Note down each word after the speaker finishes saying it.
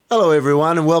Hello,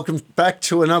 everyone, and welcome back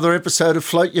to another episode of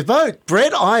Float Your Boat.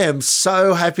 Brett, I am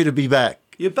so happy to be back.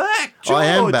 You're back, George. I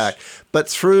am back, but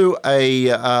through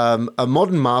a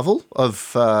modern marvel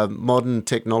of modern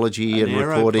technology and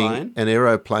recording. An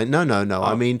aeroplane. No. Oh.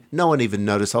 I mean, no one even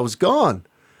noticed I was gone.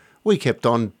 We kept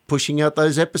on pushing out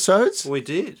those episodes. We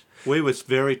did. We was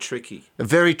very tricky.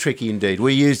 Very tricky indeed.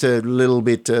 We used a little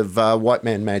bit of white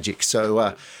man magic.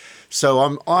 So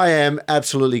I am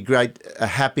absolutely great,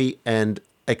 happy and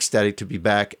ecstatic to be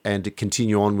back and to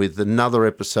continue on with another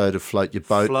episode of Float Your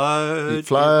Boat.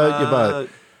 Float your boat.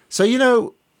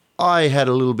 So, I had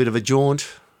a little bit of a jaunt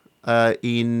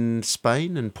in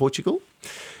Spain and Portugal.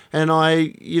 And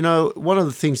one of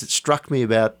the things that struck me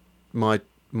about my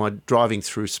driving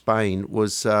through Spain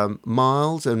was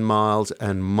miles and miles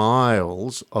and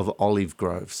miles of olive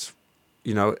groves.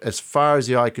 You know, as far as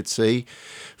the eye could see,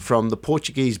 from the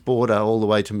Portuguese border all the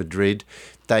way to Madrid,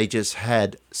 they just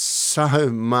had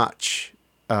so much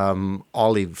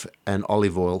olive and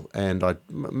olive oil. And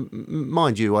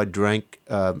mind you, I drank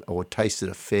or tasted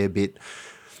a fair bit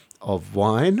of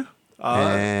wine.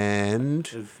 And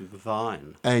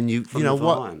vine. And you know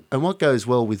what? And what goes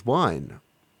well with wine?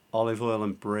 Olive oil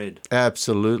and bread.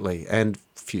 Absolutely. And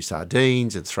a few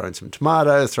sardines and thrown some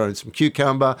tomato, thrown some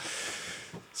cucumber.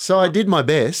 So I did my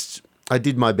best. To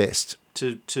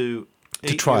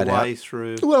try it out.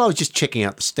 Through. Well, I was just checking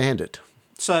out the standard.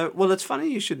 So, it's funny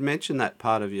you should mention that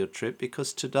part of your trip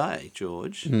because today,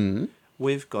 George,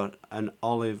 we've got an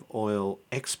olive oil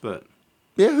expert.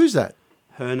 Yeah, who's that?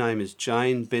 Her name is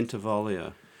Jane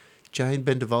Bentivoglio. Jane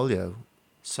Bentivoglio.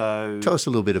 So, tell us a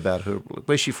little bit about her.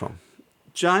 Where's she from?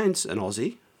 Jane's an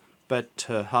Aussie, but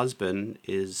her husband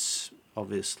is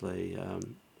obviously,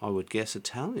 I would guess,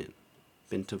 Italian.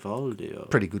 Bentivoglio.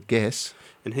 Pretty good guess.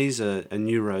 And he's a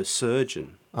neurosurgeon.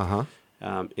 Uh-huh.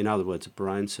 In other words, a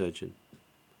brain surgeon,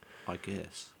 I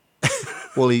guess.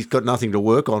 Well, he's got nothing to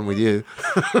work on with you.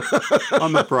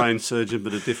 I'm a brain surgeon,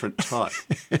 but a different type.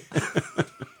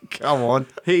 Come on.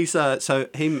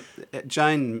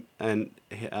 Jane and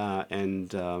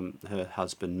her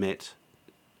husband met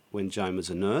when Jane was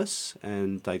a nurse,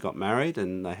 and they got married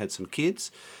and they had some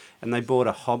kids, and they bought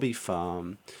a hobby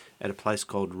farm at a place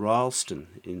called Rylstone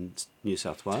in New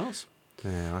South Wales.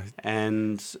 Yeah.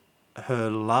 And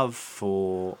her love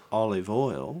for olive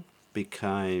oil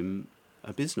became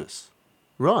a business.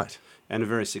 Right. And a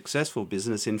very successful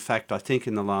business. In fact, I think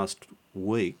in the last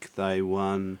week they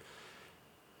won,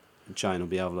 Jane will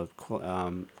be able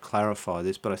to clarify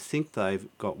this, but I think they've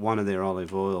got one of their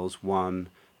olive oils won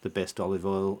the best olive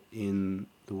oil in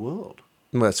the world.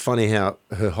 Well, it's funny how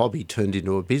her hobby turned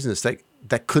into a business.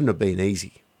 That couldn't have been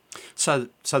easy. So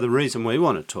the reason we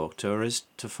want to talk to her is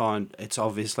to find, it's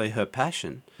obviously her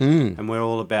passion. And we're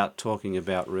all about talking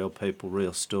about real people,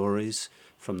 real stories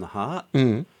from the heart.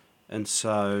 And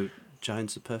so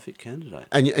Jane's the perfect candidate.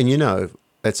 And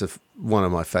that's one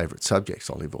of my favourite subjects,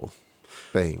 olive oil.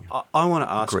 I want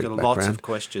to ask her lots background. of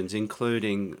questions,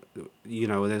 including,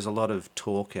 there's a lot of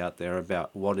talk out there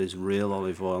about what is real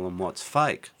olive oil and what's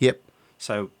fake. Yep.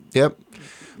 Yep.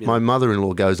 My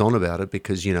mother-in-law goes on about it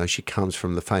because, she comes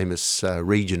from the famous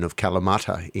region of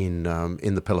Kalamata in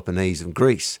the Peloponnese of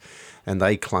Greece, and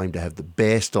they claim to have the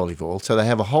best olive oil. So they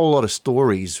have a whole lot of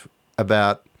stories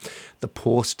about the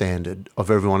poor standard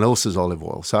of everyone else's olive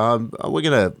oil. So we're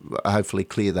going to hopefully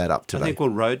clear that up today. I think we'll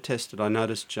road test it. I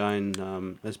noticed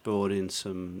Jane has brought in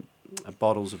some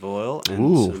bottles of oil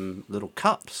and some little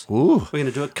cups. Ooh. We're going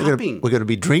to do a cupping. We're going to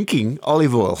be drinking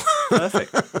olive oil.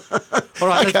 Perfect. All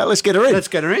right. Okay, let's get her in. Let's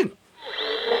get her in.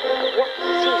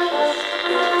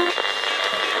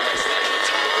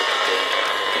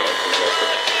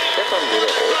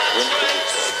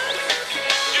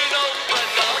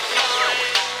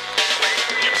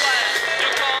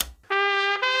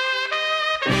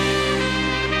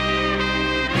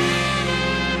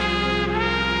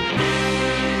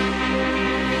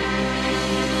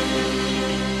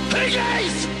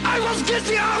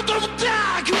 Getting out of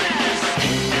darkness.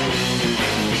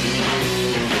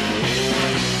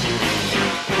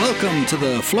 Welcome to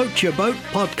the Float Your Boat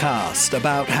podcast,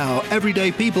 about how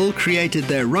everyday people created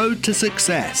their road to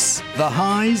success. The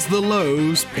highs, the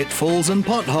lows, pitfalls and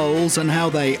potholes, and how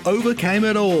they overcame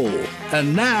it all.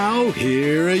 And now,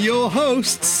 here are your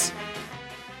hosts.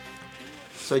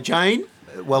 So Jane,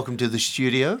 welcome to the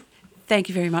studio. Thank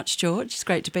you very much, George. It's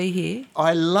great to be here.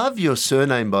 I love your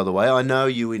surname, by the way. I know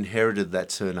you inherited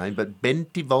that surname, but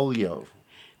Bentivoglio.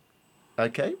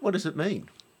 Okay, what does it mean?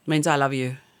 Means I love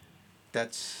you.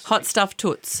 That's hot stuff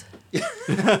toots.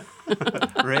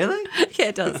 Really? Yeah,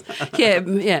 it does.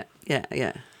 Yeah.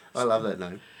 I love that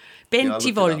name.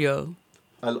 Bentivoglio.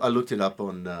 I looked it up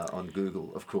on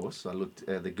Google, of course. I looked.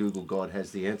 The Google God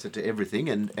has the answer to everything,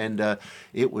 and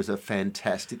it was a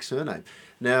fantastic surname.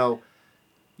 Now,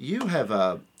 you have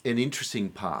an interesting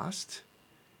past.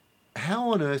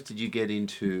 How on earth did you get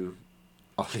into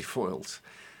olive oils?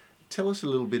 Tell us a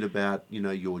little bit about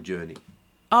your journey.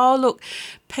 Oh, look,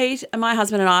 Pete, my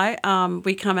husband and I,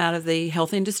 we come out of the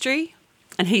health industry,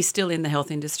 and he's still in the health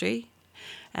industry.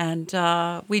 And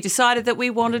we decided that we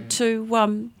wanted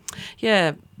to,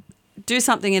 do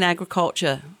something in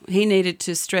agriculture. He needed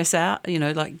to stress out,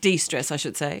 de-stress, I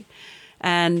should say.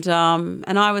 And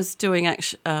I was doing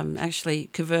actually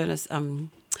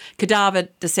cadaver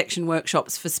dissection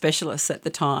workshops for specialists at the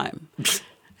time.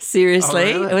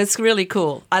 Seriously, Oh, really? It was really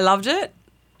cool. I loved it.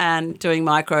 And doing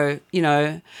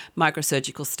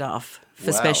microsurgical stuff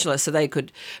for Wow. specialists so they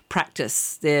could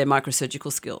practice their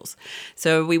microsurgical skills.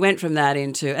 So we went from that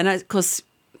into, and of course,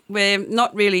 we're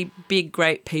not really big,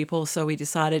 great people, so we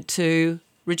decided to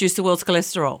reduce the world's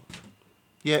cholesterol.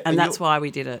 Yeah, And that's why we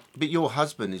did it. But your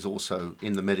husband is also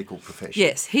in the medical profession.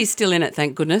 Yes, he's still in it,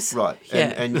 thank goodness. Right.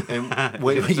 Yeah. And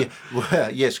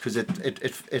yes, because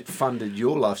it funded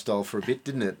your lifestyle for a bit,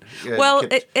 didn't it? Yeah, Well,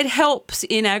 kept- it helps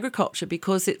in agriculture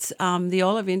because it's the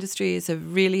olive industry is a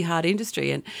really hard industry.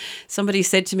 And somebody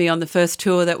said to me on the first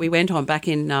tour that we went on back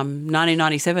in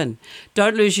 1997,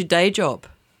 don't lose your day job.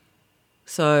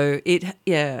 So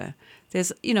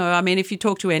there's, if you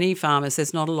talk to any farmers,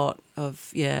 there's not a lot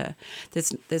of,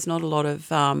 there's not a lot of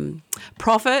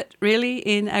profit really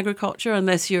in agriculture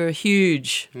unless you're a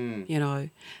huge, and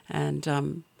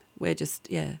we're just,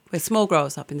 we're small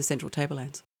growers up in the Central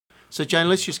Tablelands. So, Jane,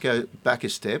 let's just go back a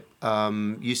step.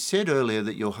 You said earlier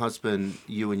that you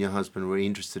and your husband were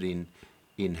interested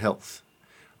in health,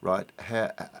 right?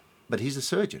 But he's a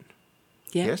surgeon.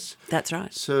 Yeah, Yes? that's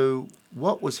right. So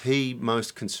what was he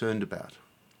most concerned about?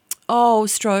 Oh,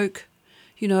 stroke,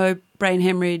 brain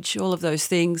hemorrhage, all of those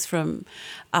things from,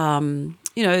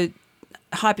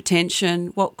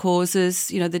 hypertension, what causes,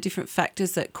 the different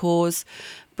factors that cause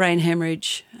brain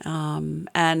hemorrhage,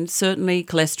 and certainly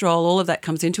cholesterol, all of that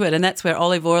comes into it. And that's where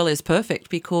olive oil is perfect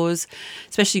because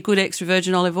especially good extra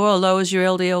virgin olive oil lowers your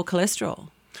LDL cholesterol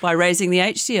by raising the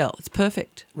HDL. It's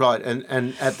perfect. Right,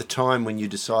 and at the time when you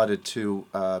decided to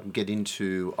get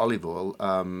into olive oil,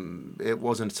 it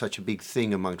wasn't such a big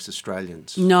thing amongst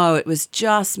Australians. No, it was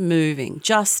just moving,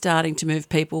 just starting to move.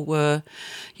 People were,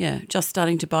 just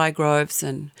starting to buy groves.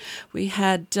 And we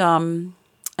had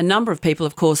a number of people,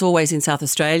 of course, always in South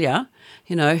Australia,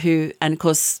 and of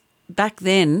course, back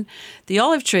then, the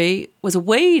olive tree was a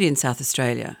weed in South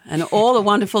Australia, and all the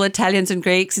wonderful Italians and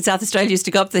Greeks in South Australia used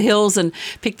to go up the hills and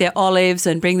pick their olives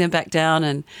and bring them back down,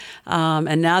 and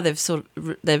now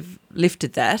they've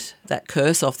lifted that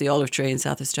curse off the olive tree in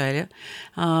South Australia.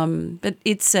 But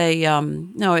it's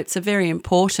it's a very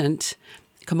important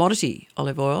commodity,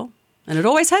 olive oil, and it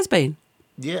always has been.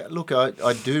 Yeah, look,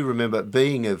 I do remember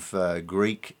being of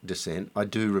Greek descent. I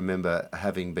do remember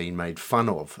having been made fun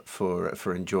of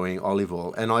for enjoying olive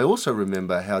oil, and I also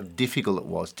remember how difficult it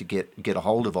was to get a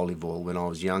hold of olive oil when I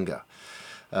was younger.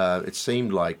 It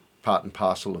seemed like part and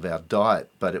parcel of our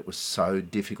diet, but it was so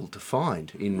difficult to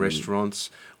find in restaurants,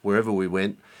 wherever we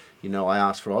went. I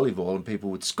asked for olive oil, and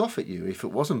people would scoff at you if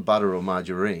it wasn't butter or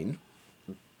margarine.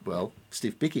 Well,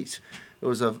 stiff bickies. It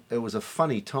was a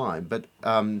funny time, but.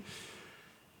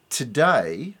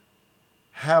 Today,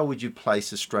 how would you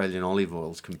place Australian olive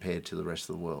oils compared to the rest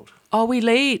of the world? Oh, we're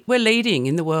leading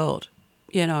in the world.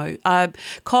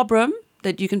 Cobram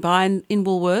that you can buy in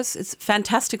Woolworths, it's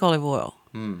fantastic olive oil.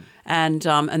 And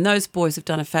those boys have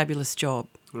done a fabulous job.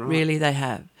 Right. Really, they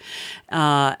have.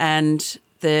 And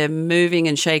they're moving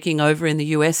and shaking over in the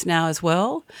US now as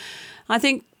well. I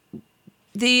think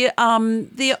the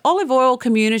olive oil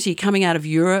community coming out of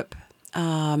Europe,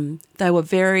 they were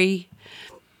very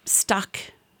stuck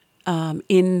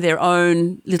in their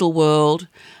own little world,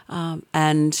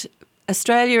 and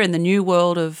Australia in the new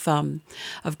world of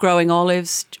growing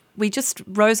olives, we just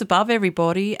rose above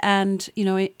everybody, and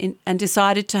and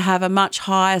decided to have a much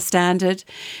higher standard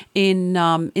in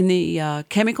the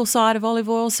chemical side of olive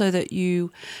oil, so that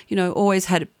you always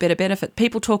had a better benefit.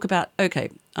 People talk about, okay,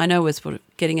 I know we're sort of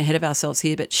getting ahead of ourselves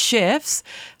here, but chefs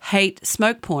hate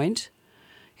smoke point.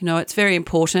 It's very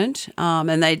important,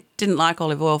 and they didn't like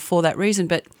olive oil for that reason.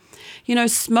 But,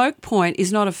 smoke point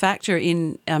is not a factor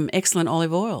in excellent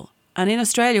olive oil. And in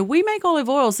Australia, we make olive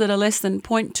oils that are less than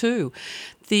 0.2.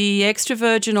 The extra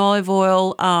virgin olive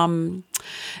oil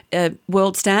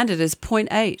world standard is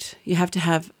 0.8. You have to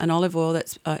have an olive oil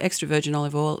that's extra virgin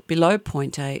olive oil below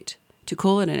 0.8 to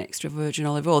call it an extra virgin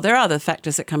olive oil. There are other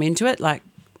factors that come into it, like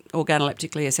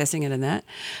organoleptically assessing it and that,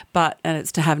 and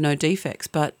it's to have no defects,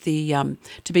 but to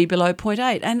be below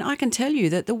 0.8. And I can tell you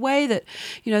that the way that,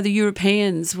 the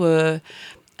Europeans were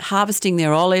harvesting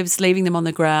their olives, leaving them on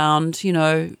the ground,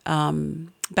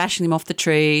 bashing them off the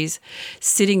trees,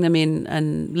 sitting them in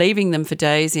and leaving them for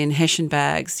days in Hessian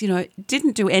bags,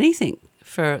 didn't do anything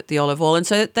for the olive oil. And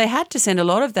so they had to send a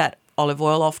lot of that olive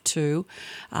oil off to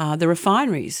the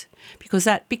refineries, because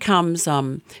that becomes,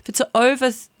 if it's over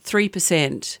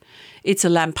 3%, it's a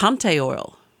lampante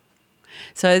oil.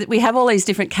 So we have all these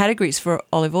different categories for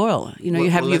olive oil. You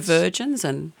have your virgins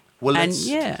and... Well,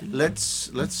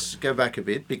 let's go back a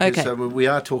bit, because we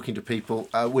are talking to people.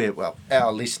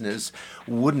 Our listeners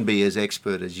wouldn't be as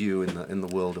expert as you in the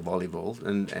world of olive oil,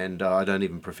 and I don't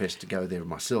even profess to go there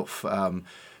myself.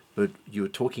 But you were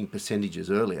talking percentages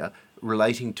earlier,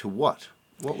 relating to what?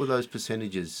 What were those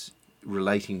percentages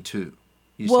relating to?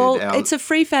 It's a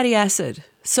free fatty acid.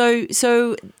 So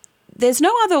there's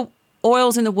no other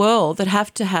oils in the world that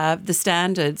have to have the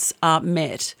standards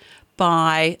met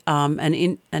by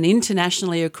an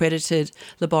internationally accredited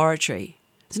laboratory.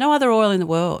 There's no other oil in the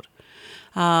world.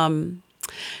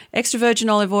 Extra virgin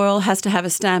olive oil has to have a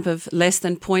stamp of less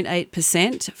than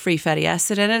 0.8% free fatty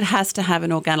acid, and it has to have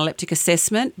an organoleptic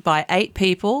assessment by 8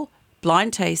 people,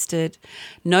 blind tasted,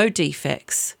 no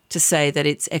defects, to say that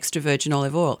it's extra virgin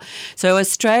olive oil. So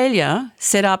Australia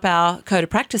set up our Code of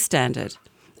Practice standard.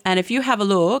 And if you have a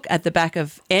look at the back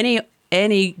of any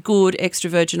good extra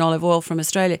virgin olive oil from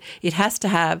Australia, it has to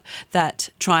have that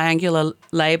triangular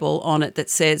label on it that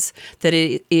says that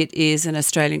it is an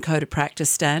Australian Code of Practice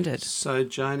standard. So,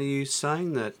 Jane, are you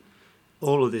saying that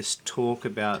all of this talk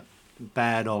about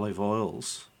bad olive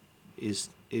oils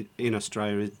in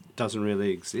Australia doesn't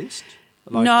really exist?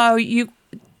 No,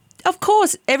 of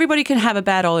course, everybody can have a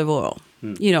bad olive oil,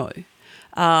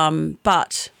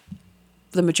 but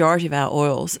the majority of our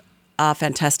oils are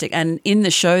fantastic. And in the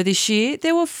show this year,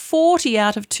 there were 40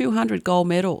 out of 200 gold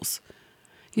medals,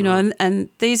 and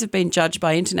these have been judged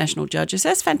by international judges.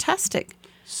 That's fantastic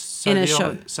in a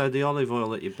show. So the olive oil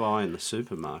that you buy in the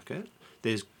supermarket,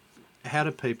 how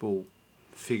do people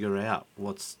figure out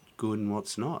what's good and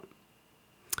what's not?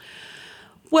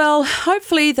 Well,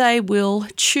 hopefully they will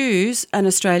choose an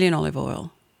Australian olive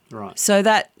oil. Right. So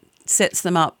that sets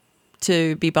them up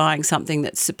to be buying something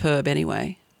that's superb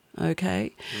anyway.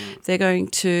 Okay. They're going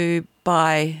to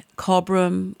buy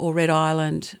Cobram or Red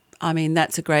Island. I mean,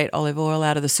 that's a great olive oil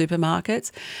out of the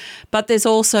supermarkets. But there's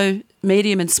also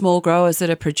medium and small growers that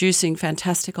are producing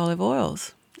fantastic olive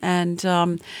oils. And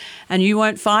you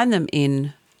won't find them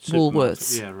in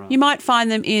Woolworths. Yeah, right. You might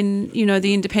find them in,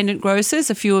 the independent grocers,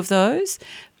 a few of those,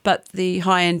 but the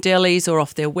high-end delis or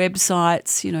off their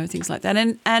websites, things like that.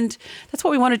 And that's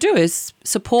what we want to do, is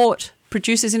support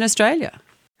producers in Australia.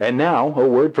 And now, a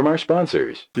word from our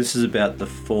sponsors. This is about the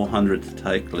 400th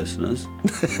take, listeners.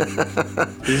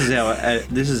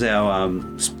 This is our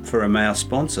for our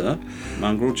sponsor,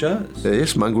 Mongrel Joe's.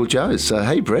 Yes, Mongrel Joe's.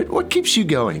 Hey, Brett, what keeps you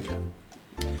going?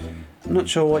 I'm not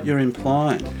sure what you're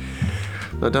implying.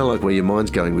 I don't like where your mind's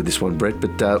going with this one, Brett,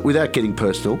 but without getting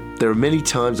personal, there are many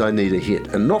times I need a hit,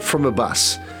 and not from a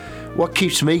bus. What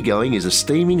keeps me going is a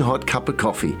steaming hot cup of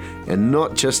coffee, and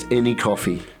not just any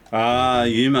coffee. Ah,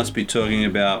 you must be talking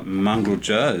about Mongrel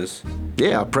Joe's.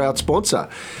 Yeah, our proud sponsor.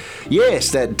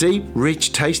 Yes, that deep,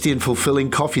 rich, tasty and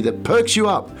fulfilling coffee that perks you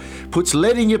up, puts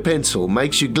lead in your pencil,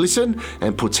 makes you glisten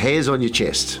and puts hairs on your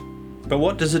chest. But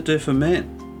what does it do for men?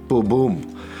 Boom,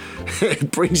 boom.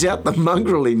 It brings out the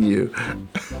mongrel in you.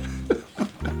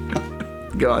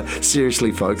 God,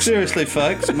 seriously, folks.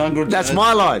 Mongrel Joe's. That's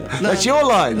my line. No. That's your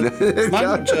line.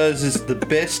 Mongrel Joe's is the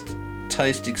best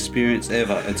taste experience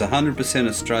ever. It's 100%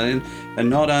 Australian, and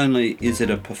not only is it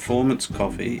a performance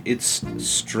coffee, it's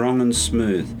strong and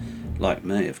smooth. Like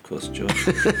me, of course, George.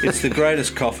 It's the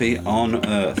greatest coffee on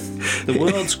earth. The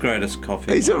world's greatest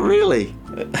coffee. Is it really?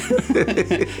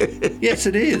 Yes,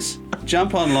 it is.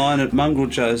 Jump online at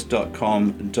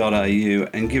mongreljoes.com.au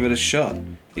and give it a shot.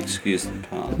 Excuse the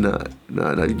pun.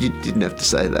 No, you didn't have to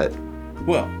say that.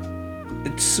 Well,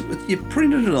 you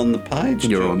printed it on the page,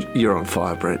 George. You're on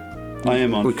fire, Brett. I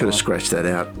am on fire. We could have scratched that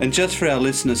out. And just for our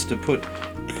listeners to put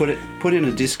in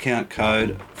a discount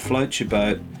code, Float Your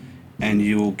Boat, and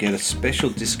you will get a special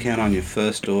discount on your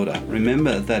first order.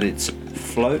 Remember that it's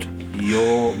Float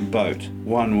Your Boat,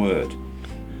 one word.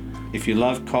 If you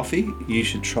love coffee, you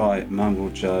should try Mongrel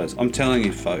Joe's. I'm telling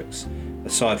you, folks,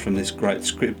 aside from this great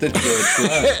script that George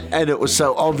wrote. And it was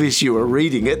so obvious you were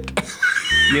reading it.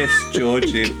 Yes,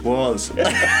 George, it was.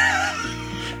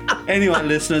 Anyway,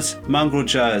 listeners, Mongrel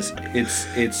Joe's,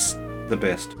 it's the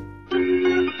best.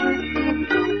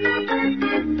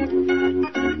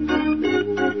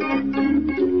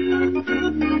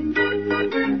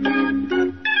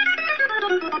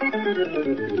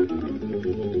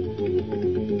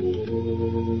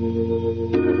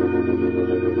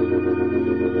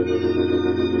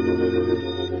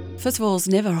 first of all, it was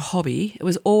never a hobby. It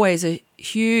was always a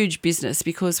huge business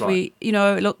because Right.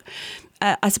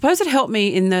 I suppose it helped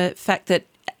me in the fact that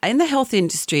in the health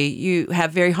industry, you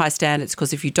have very high standards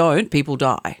because if you don't, people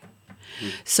die.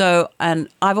 So, and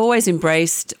I've always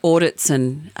embraced audits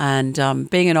and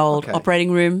being an old Okay.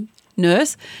 operating room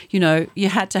nurse, you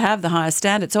had to have the highest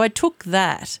standard. So I took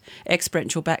that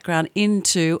experiential background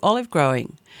into olive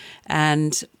growing,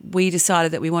 and we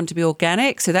decided that we wanted to be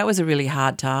organic. So that was a really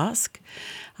hard task.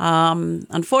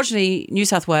 Unfortunately, New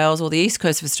South Wales or the east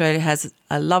coast of Australia has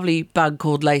a lovely bug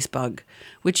called lace bug,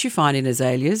 which you find in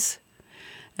azaleas.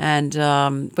 And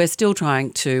we're still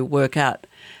trying to work out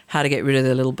how to get rid of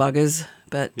the little buggers.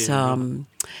 But they're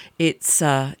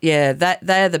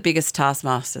the biggest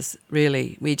taskmasters,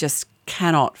 really. We just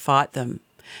cannot fight them.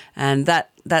 And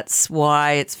that's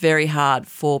why it's very hard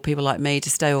for people like me to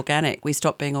stay organic. We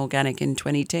stopped being organic in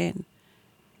 2010.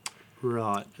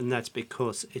 Right, and that's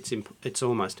because it's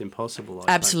almost impossible. I take.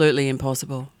 Absolutely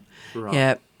impossible. Right.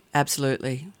 Yeah,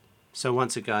 absolutely. So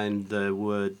once again, the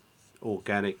word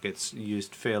organic gets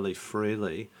used fairly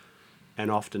freely,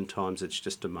 and oftentimes it's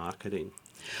just a marketing.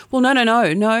 Well,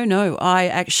 no. I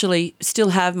actually still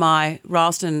have my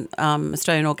Ralston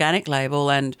Australian Organic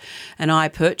label, and I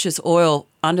purchase oil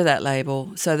under that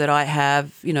label so that I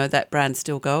have, that brand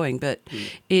still going. But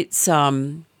it's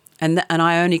and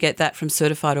I only get that from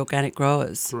certified organic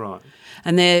growers. Right.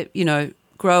 And they're,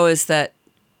 growers that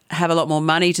have a lot more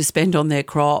money to spend on their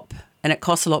crop, and it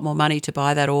costs a lot more money to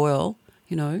buy that oil,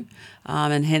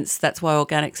 and hence that's why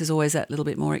organics is always that little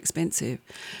bit more expensive.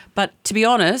 But to be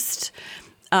honest,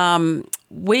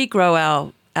 we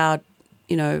grow our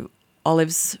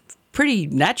olives pretty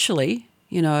naturally,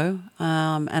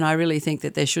 and I really think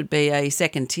that there should be a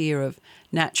second tier of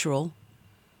natural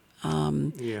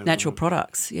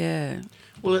products. Yeah.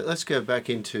 Well, let's go back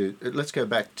to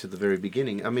the very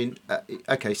beginning. I mean,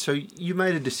 okay, so you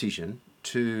made a decision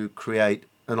to create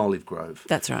an olive grove.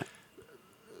 That's right.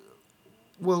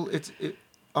 Well,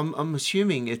 I'm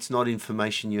assuming it's not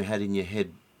information you had in your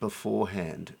head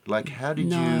beforehand. Like, how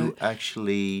did you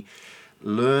actually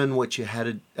learn what you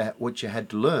had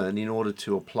to learn in order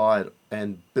to apply it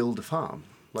and build a farm?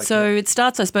 So it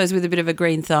starts, I suppose, with a bit of a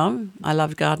green thumb. I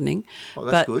love gardening. Oh,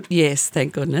 that's good. Yes,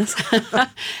 thank goodness.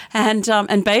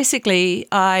 And basically,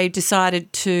 I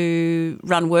decided to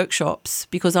run workshops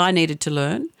because I needed to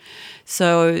learn.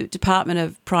 So Department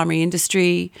of Primary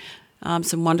Industry,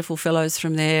 some wonderful fellows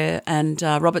from there, and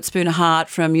Robert Spooner Hart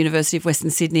from University of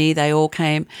Western Sydney, they all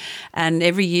came. And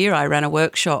every year I ran a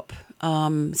workshop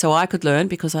so I could learn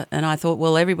I thought,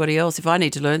 well, everybody else, if I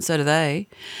need to learn, so do they.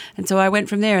 And so I went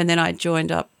from there, and then I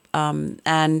joined up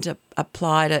and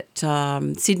applied at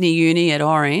Sydney Uni at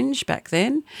Orange back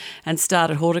then and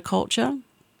started horticulture.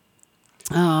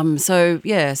 So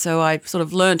I sort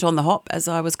of learnt on the hop as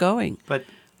I was going. But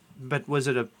was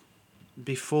it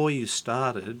before you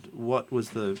started, what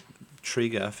was the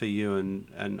trigger for you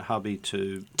and hubby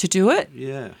to do it?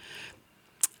 Yeah.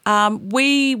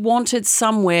 We wanted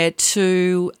somewhere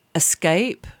to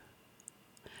escape,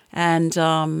 and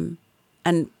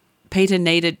Peter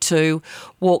needed to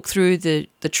walk through the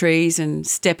trees and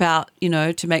step out,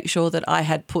 to make sure that I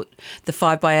had put the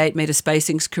 5x8 metre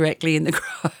spacings correctly in the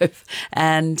grove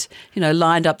and,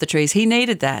 lined up the trees. He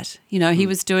needed that. He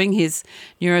was doing his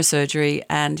neurosurgery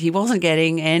and he wasn't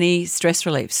getting any stress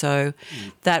relief. So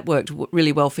that worked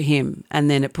really well for him. And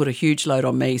then it put a huge load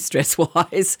on me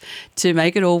stress-wise to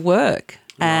make it all work.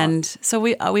 Right. And so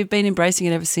we've been embracing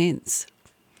it ever since.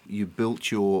 You built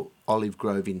your olive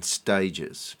grove in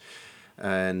stages.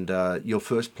 And your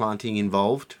first planting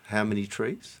involved how many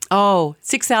trees? Oh,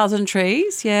 6,000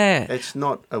 trees. Yeah. It's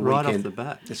not a right weekend. Off the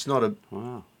bat. It's not a.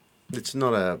 Wow. It's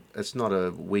not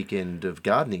a weekend of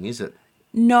gardening, is it?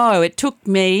 No, it took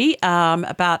me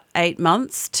about 8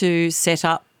 months to set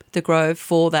up the grove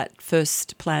for that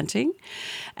first planting,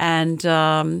 and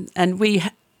we,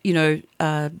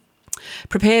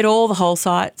 prepared all the hole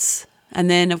sites. And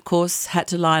then, of course, had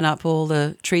to line up all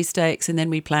the tree stakes, and then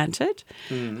we planted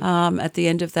at the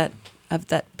end of that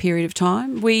period of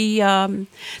time. We then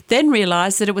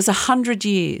realised that it was 100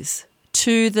 years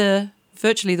to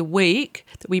virtually the week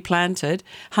that we planted,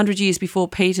 100 years before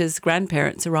Peter's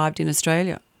grandparents arrived in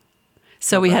Australia.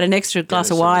 So we had an extra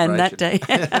glass of wine that day.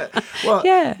 Well,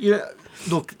 yeah.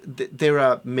 Look, there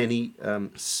are many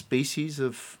species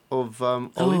of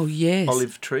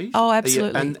olive trees. Oh,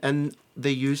 absolutely. And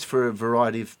they're used for a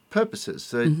variety of purposes.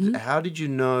 So how did you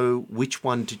know which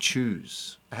one to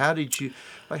choose? How do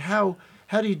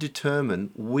you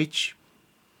determine which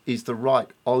is the right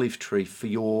olive tree for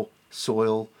your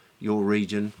soil, your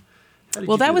region?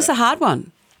 Well, that was the hard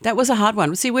one. That was a hard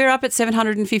one. See, we're up at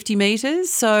 750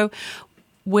 metres, so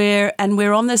we're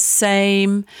on the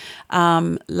same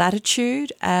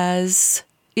latitude as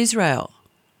Israel,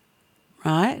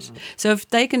 right? So if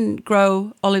they can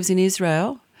grow olives in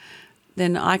Israel,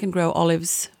 then I can grow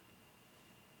olives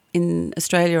in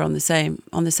Australia on the same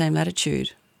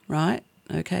latitude, right?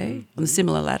 Okay, on the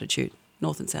similar latitude,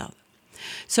 north and south.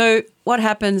 So what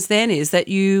happens then is that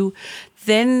you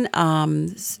then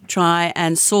try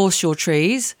and source your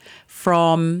trees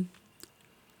from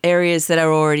areas that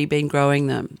are already been growing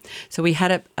them. So we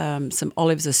had some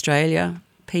Olives Australia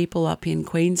people up in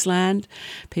Queensland,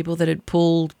 people that had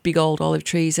pulled big old olive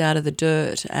trees out of the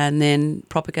dirt and then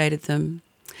propagated them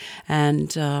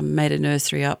and made a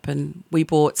nursery up, and we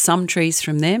bought some trees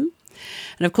from them.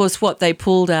 And of course what they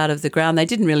pulled out of the ground, they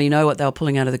didn't really know what they were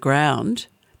pulling out of the ground.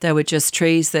 They were just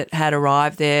trees that had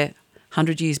arrived there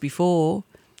 100 years before.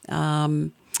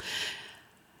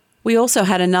 We also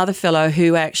had another fellow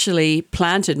who actually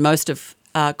planted most of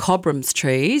Cobram's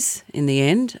trees in the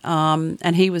end,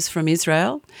 and he was from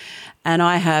Israel. And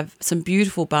I have some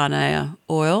beautiful Barnea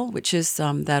oil, which is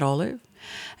that olive.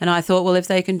 And I thought, well, if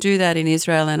they can do that in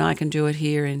Israel, then I can do it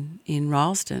here in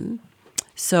Ralston.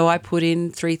 So I put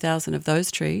in 3,000 of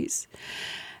those trees.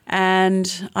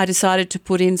 And I decided to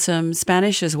put in some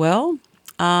Spanish as well,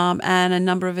 and a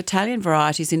number of Italian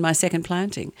varieties in my second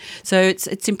planting. So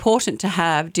it's important to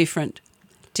have different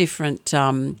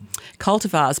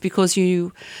cultivars, because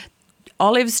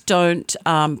olives don't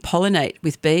pollinate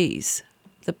with bees.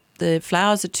 The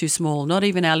flowers are too small. Not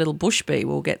even our little bush bee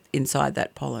will get inside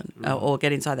that pollen or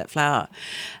get inside that flower.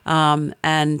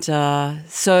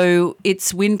 So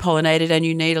it's wind pollinated, and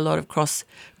you need a lot of cross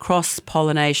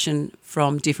pollination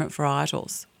from different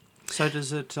varietals. So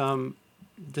does it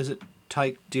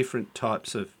take different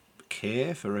types of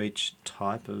care for each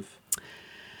type of?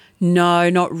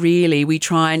 No, not really. We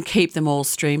try and keep them all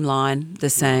streamlined the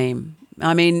same.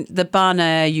 I mean, the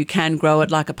Barnea, you can grow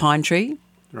it like a pine tree.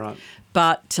 Right.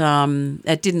 But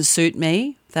it didn't suit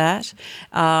me, that.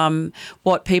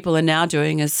 What people are now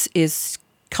doing is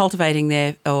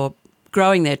cultivating or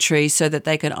growing their trees so that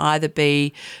they can either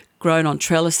be grown on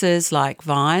trellises like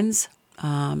vines,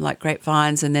 like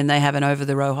grapevines, and then they have an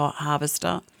over-the-row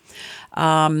harvester.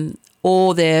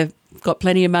 Or they've got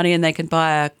plenty of money and they can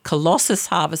buy a Colossus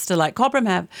harvester, like Cobram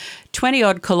have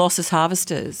 20-odd Colossus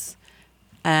harvesters,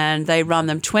 and they run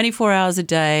them 24 hours a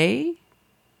day.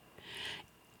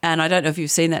 And I don't know if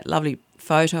you've seen that lovely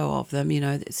photo of them,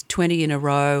 it's 20 in a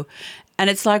row. And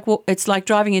it's like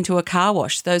driving into a car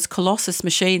wash. Those Colossus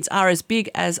machines are as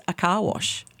big as a car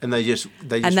wash. And they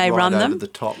ride run them over the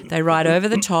top. They ride over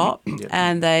the top, Yeah.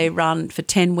 and they run for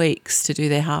 10 weeks to do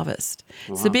their harvest.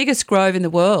 Wow. It's the biggest grove in the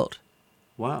world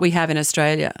Wow. we have in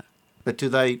Australia. But do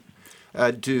they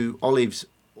do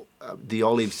the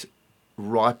olives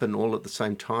ripen all at the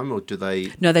same time, or do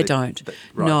they? No, they don't.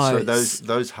 Right. No. So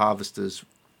those harvesters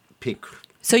pick.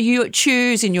 So you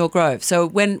choose in your grove. So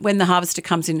when the harvester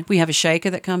comes in, we have a shaker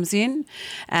that comes in,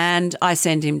 and I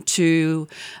send him to,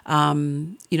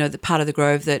 the part of the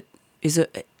grove that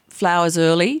flowers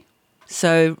early,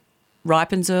 so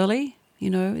ripens early.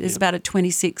 There's about a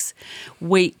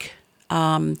 26-week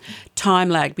time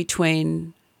lag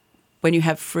between when you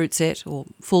have fruit set or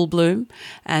full bloom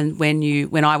and when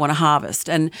I want to harvest.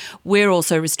 And we're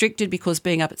also restricted because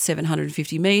being up at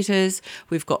 750 metres,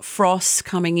 we've got frosts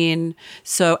coming in.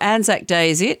 So Anzac Day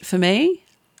is it for me,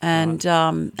 and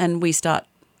we start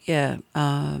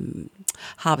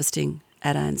harvesting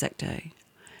at Anzac Day.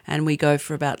 And we go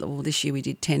for this year we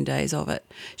did 10 days of it,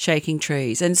 shaking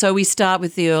trees. And so we start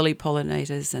with the early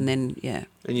pollinators and then,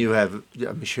 And you have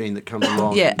a machine that comes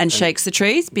along. and shakes the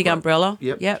trees, big umbrella.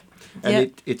 Yep.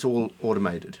 And it's all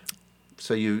automated.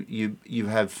 So you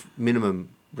have minimum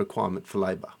requirement for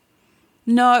labour.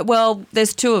 No, well,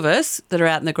 there's two of us that are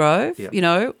out in the grove.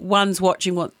 Yep. One's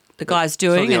watching what the guy's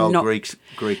doing. It's not and the old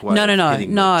Greek way No, of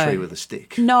hitting the tree with a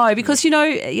stick. No, because,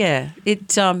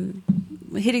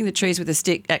 hitting the trees with a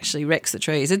stick actually wrecks the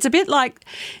trees. It's a bit like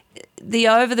the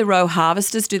over-the-row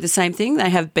harvesters do the same thing. They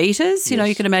have beaters. Yes.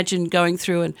 You can imagine going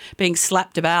through and being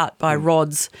slapped about by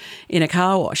rods in a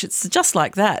car wash. It's just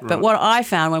like that. Right. But what I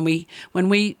found when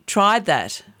we tried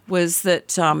that was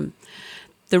that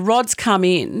the rods come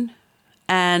in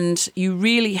and you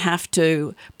really have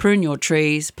to prune your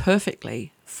trees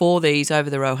perfectly for these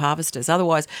over-the-row harvesters.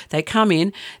 Otherwise, they come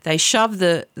in, they shove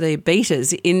the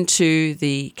beaters into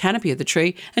the canopy of the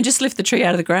tree and just lift the tree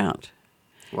out of the ground.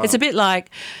 Wow. It's a bit like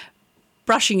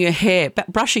brushing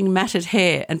matted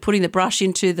hair and putting the brush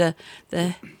into the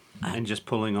and just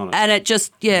pulling on it. And it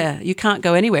just, you can't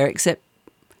go anywhere except,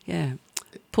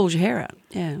 pulls your hair out.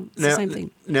 Yeah, it's the same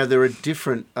thing. Now, there are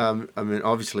different,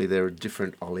 obviously there are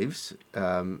different olives.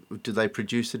 Do they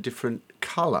produce a different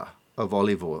colour of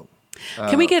olive oil?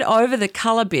 Can we get over the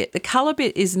colour bit? The colour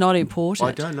bit is not important.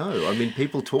 I don't know. I mean,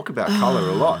 people talk about colour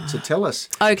a lot. So tell us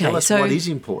so what is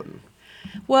important.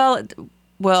 Well,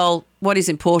 what is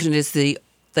important is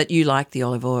that you like the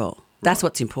olive oil. That's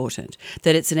what's important,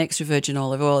 that it's an extra virgin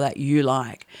olive oil that you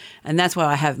like. And that's why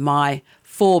I have my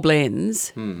 4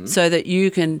 blends so that you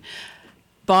can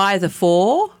buy the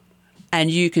 4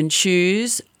 and you can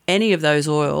choose any of those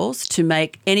oils to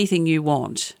make anything you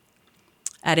want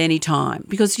at any time.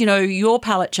 Because, your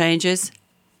palate changes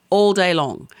all day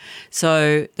long.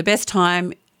 So the best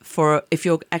time if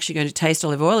you're actually going to taste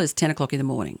olive oil is 10 o'clock in the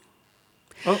morning.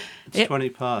 Oh, it's 20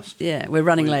 past. Yeah, we're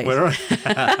running late. Well,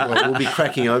 we'll be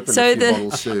cracking open a few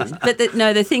bottles soon. But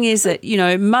the thing is that,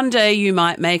 Monday you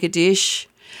might make a dish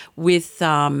with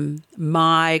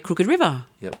my Crooked River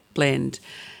blend.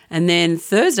 And then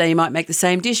Thursday you might make the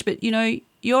same dish, but,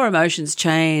 your emotions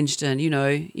changed and,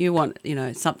 you want,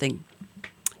 something.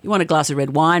 You want a glass of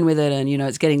red wine with it and,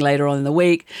 it's getting later on in the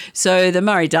week. So the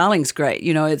Murray-Darling's great.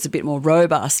 It's a bit more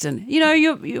robust and,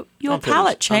 your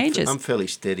palate changes. I'm fairly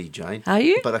steady, Jane. Are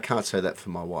you? But I can't say that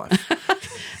for my wife.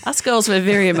 Us girls were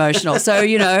very emotional. So,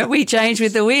 we change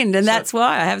with the wind and that's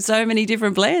why I have so many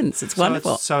different blends. It's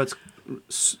wonderful.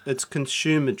 It's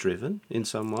consumer driven in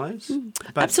some ways.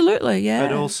 But, absolutely, yeah.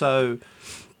 But also,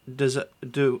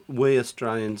 do we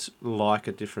Australians like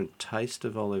a different taste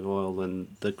of olive oil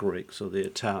than the Greeks or the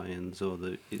Italians or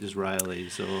the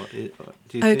Israelis? Or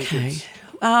do you think it's...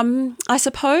 I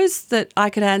suppose that I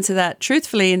could answer that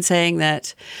truthfully in saying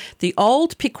that the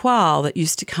old picual that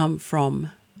used to come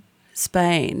from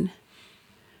Spain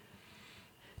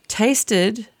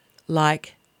tasted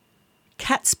like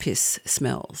cat's piss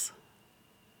smells.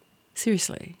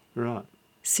 Seriously. Right.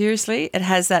 Seriously. It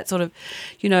has that sort of,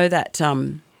 that...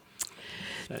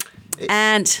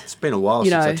 It's been a while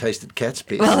since I tasted cat's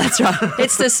piss. Well, that's right.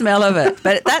 It's the smell of it,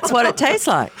 but that's what it tastes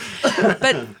like.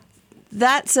 But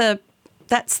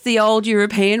that's the old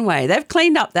European way. They've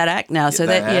cleaned up that act now, so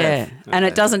and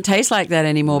it doesn't taste like that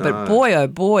anymore. No. But boy, oh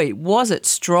boy, was it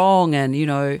strong, and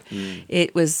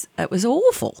it was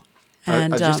awful.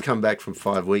 And I've just come back from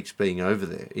 5 weeks being over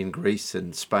there in Greece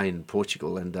and Spain and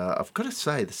Portugal, and I've got to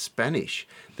say the Spanish,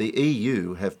 the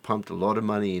EU have pumped a lot of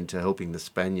money into helping the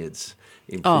Spaniards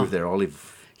improve their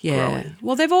olive growing.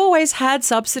 Well, they've always had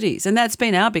subsidies, and that's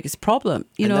been our biggest problem.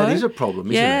 That is a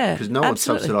problem, isn't it? Because no one's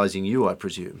subsidising you, I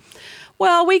presume.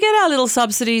 Well, we get our little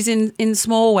subsidies in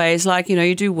small ways, like,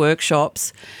 you do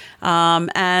workshops.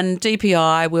 And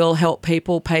DPI will help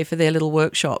people pay for their little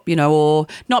workshop, or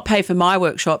not pay for my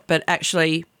workshop, but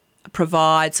actually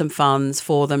provide some funds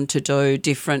for them to do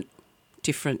different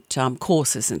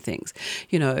courses and things,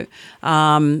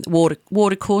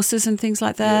 water courses and things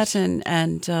like that, yes.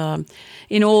 and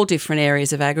in all different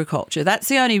areas of agriculture. That's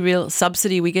the only real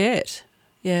subsidy we get.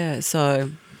 Yeah,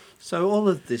 so all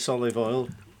of this olive oil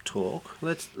talk,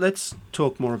 let's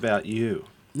talk more about you.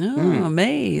 Oh,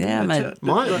 me. Yeah, I'm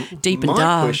deep and dark.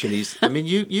 My question is,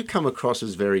 you come across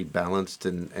as very balanced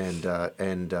and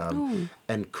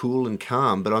cool and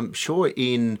calm, but I'm sure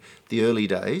in the early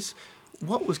days,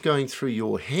 what was going through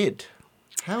your head?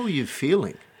 How were you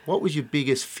feeling? What was your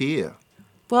biggest fear?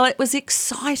 Well, it was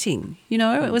exciting,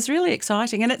 it was really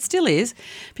exciting, and it still is,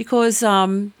 because,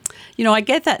 I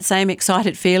get that same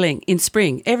excited feeling in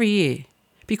spring every year,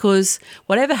 because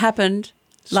whatever happened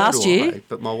last year.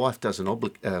 But my wife doesn't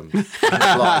oblige.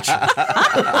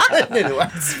 Anyway.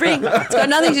 Spring. It's got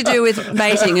nothing to do with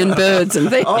mating and birds and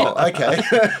things. Oh, okay.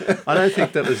 I don't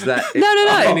think that was that.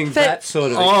 No. That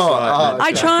sort of excitement.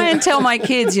 I try and tell my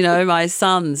kids, my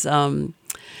sons,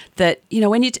 that,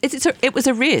 when it was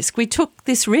a risk. We took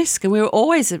this risk, and we were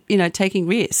always, taking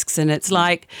risks. And it's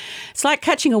like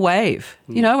catching a wave,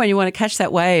 when you want to catch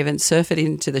that wave and surf it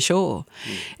into the shore.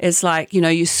 It's like,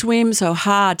 you swim so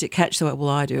hard to catch the wave. Well,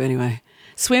 I do anyway.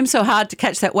 Swim so hard to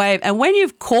catch that wave. And when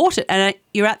you've caught it and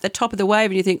you're at the top of the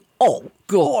wave and you think, oh,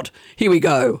 God, here we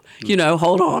go,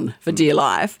 hold on for dear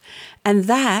life. And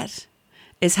that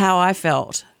is how I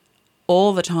felt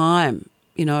all the time.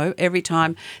 Every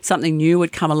time something new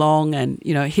would come along and,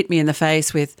 hit me in the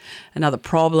face with another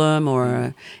problem or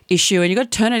an issue, and you've got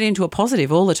to turn it into a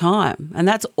positive all the time. And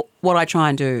that's what I try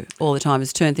and do all the time,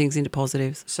 is turn things into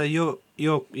positives. So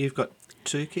you've got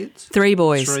 2 kids? 3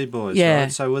 boys. 3 boys, yeah.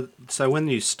 Right? So when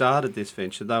you started this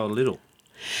venture, they were little.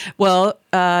 Well,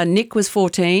 Nick was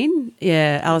 14.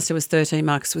 Yeah, Alistair was 13.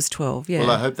 Marcus was 12. Yeah.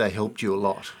 Well, I hope they helped you a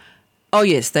lot. Oh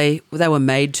yes, they were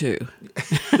made to.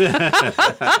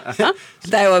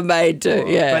 They were made to.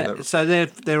 Yeah. But, so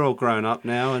they're all grown up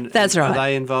now, and That's right. Are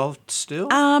they involved still?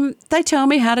 They tell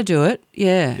me how to do it.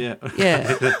 Yeah. Yeah.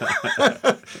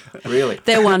 Yeah. Really?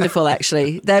 They're wonderful,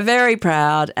 actually. They're very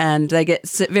proud and they get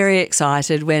very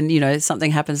excited when,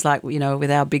 something happens like, with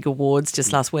our big awards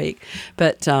just last week.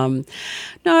 But no,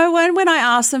 when I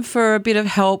ask them for a bit of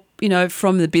help,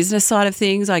 from the business side of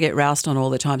things, I get roused on all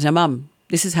the time. So, Mum,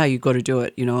 this is how you've got to do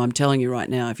it. I'm telling you right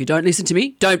now, if you don't listen to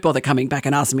me, don't bother coming back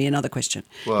and asking me another question.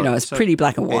 Well, it's pretty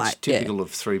black and white. It's typical of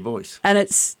three boys. And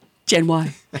it's Gen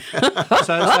Y.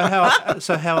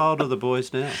 So how old are the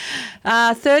boys now?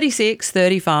 36,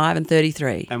 35 and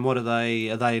 33. And what are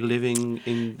they living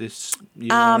in this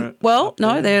Europe? Well,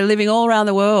 no, they're living all around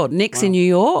the world. Nick's in New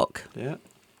York. Yeah.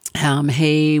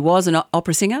 He was an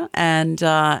opera singer and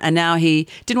now he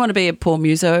didn't want to be a poor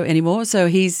muso anymore, so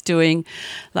he's doing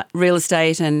like real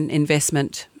estate and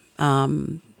investment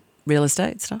real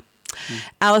estate stuff.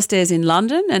 Alistair's in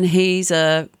London and he's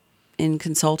in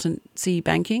consultancy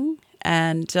banking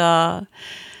and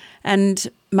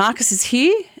Marcus is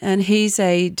here and he's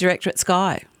a director at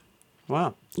Sky.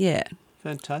 Wow. Yeah.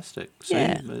 Fantastic. So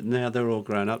Yeah. now they're all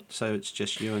grown up, so it's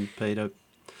just you and Peter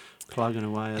plugging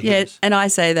away at Yeah, this. and I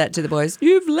say that to the boys,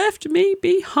 you've left me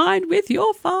behind with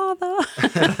your father.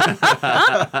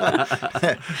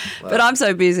 But I'm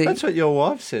so busy. That's what your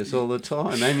wife says all the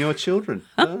time, and your children,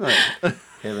 don't they?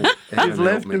 Heaven You've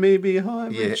left help me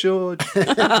behind with George.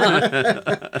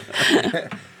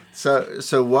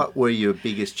 So what were your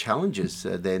biggest challenges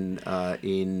then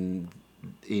in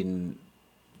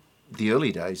the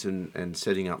early days and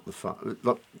setting up the farm?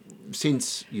 Look,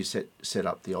 since you set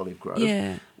up the Olive Grove,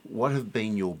 Yeah. what have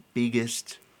been your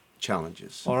biggest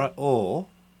challenges? All right, or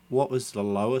what was the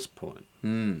lowest point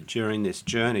during this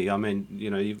journey? I mean,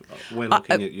 we're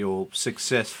looking at your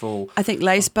successful... I think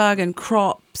lacebug and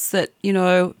crops that,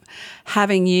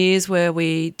 having years where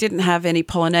we didn't have any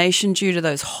pollination due to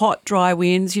those hot, dry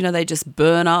winds, they just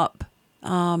burn up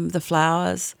the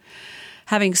flowers.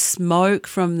 Having smoke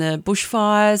from the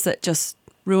bushfires that just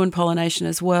ruin pollination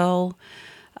as well.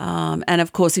 And,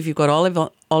 of course, if you've got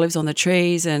olives on the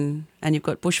trees and you've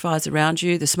got bushfires around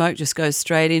you, the smoke just goes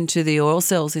straight into the oil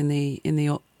cells in the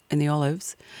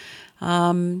olives.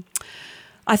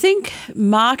 I think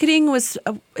marketing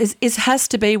has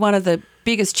to be one of the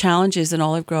biggest challenges an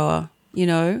olive grower,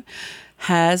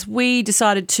 we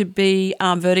decided to be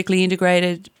vertically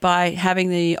integrated by having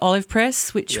the olive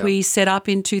press, which we set up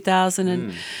in 2000.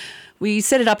 And we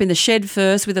set it up in the shed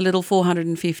first with a little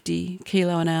 450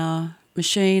 kilo an hour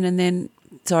machine and then,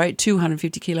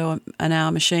 250 kilo an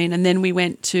hour machine. And then we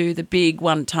went to the big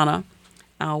 1 tonner,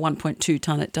 1.2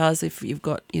 ton it does if you've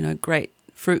got, great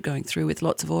fruit going through with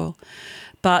lots of oil.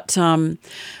 But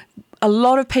a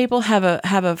lot of people have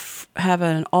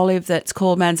an olive that's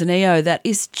called Manzanillo that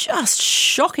is just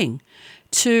shocking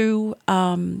to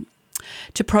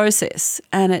process,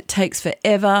 and it takes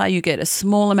forever. You get a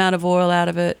small amount of oil out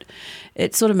of it.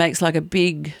 It sort of makes like a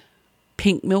big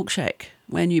pink milkshake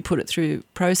when you put it through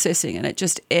processing, and it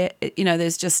just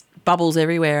there's just bubbles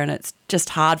everywhere, and it's just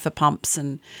hard for pumps,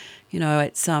 and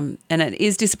it's and it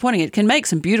is disappointing. It can make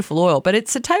some beautiful oil, but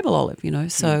it's a table olive,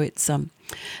 so it's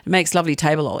it makes lovely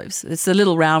table olives. It's the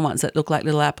little round ones that look like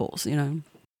little apples,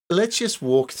 Let's just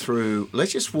walk through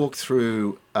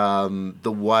the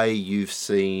way you've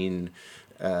seen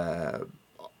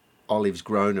olives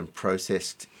grown and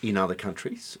processed in other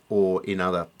countries or in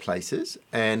other places,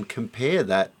 and compare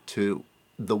that to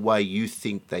the way you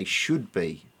think they should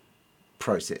be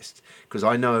processed. Because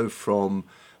I know from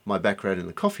my background in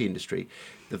the coffee industry,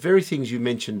 the very things you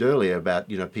mentioned earlier about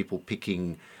people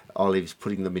picking olives,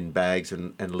 putting them in bags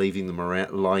and leaving them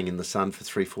around lying in the sun for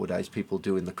 3-4 days, people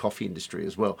do in the coffee industry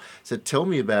as well. So tell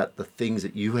me about the things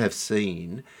that you have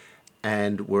seen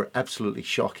and were absolutely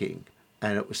shocking,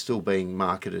 and it was still being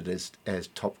marketed as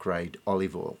top grade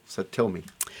olive oil. So tell me.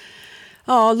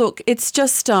 Oh, look, it's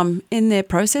just in their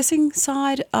processing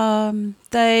side,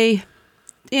 there's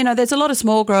a lot of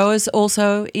small growers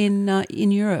also in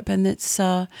Europe, and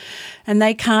and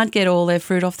they can't get all their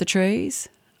fruit off the trees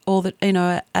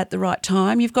at the right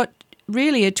time. You've got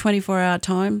really a 24-hour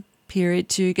time period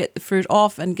to get the fruit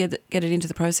off and get it into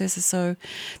the processor. So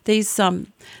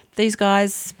these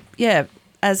guys,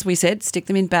 as we said, stick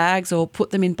them in bags or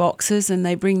put them in boxes, and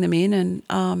they bring them in. And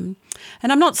I'm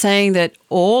not saying that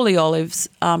all the olives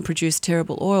produce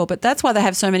terrible oil, but that's why they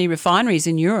have so many refineries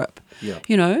in Europe. Yeah.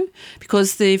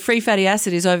 Because the free fatty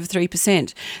acid is over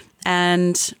 3%,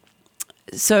 and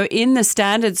so in the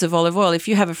standards of olive oil, if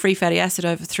you have a free fatty acid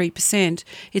over 3%,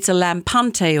 it's a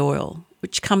Lampante oil.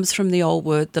 which comes from the old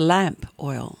word, the lamp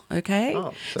oil, okay?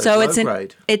 Oh, so it's low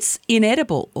grade. It's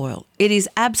inedible oil. It is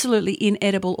absolutely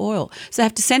inedible oil. So they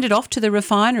have to send it off to the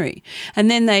refinery,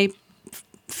 and then they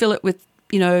fill it with,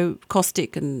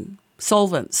 caustic and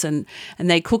solvents, and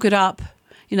they cook it up.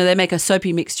 They make a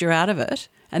soapy mixture out of it,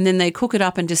 and then they cook it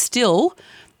up and distill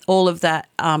all of that,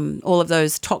 all of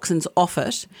those toxins off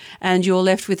it, and you're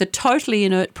left with a totally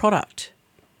inert product.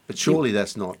 But surely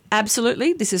that's not.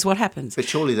 Absolutely, this is what happens. But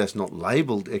surely that's not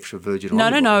labelled extra virgin No,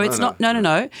 olive oil. no, it's not.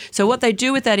 No. So what they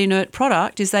do with that inert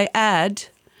product is they add.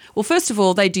 Well, first of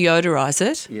all, they deodorize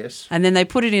it. Yes. And then they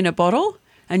put it in a bottle,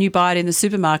 and you buy it in the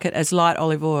supermarket as light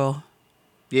olive oil.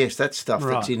 Yes, that's stuff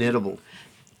that's Right. inedible.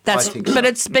 That's, I think so. but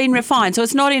it's been refined, so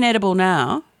it's not inedible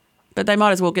now. But they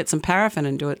might as well get some paraffin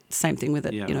and do it. Same thing with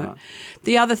it, Yeah, right.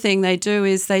 The other thing they do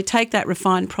is they take that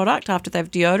refined product after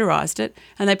they've deodorized it,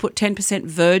 and they put 10%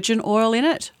 virgin oil in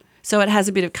it, so it has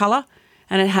a bit of colour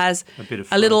and it has A bit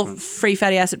of a little fragrance. free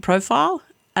fatty acid profile,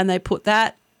 and they put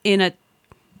that in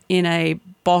a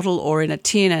bottle or in a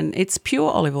tin, and it's pure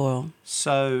olive oil.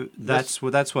 So that's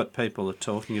what people are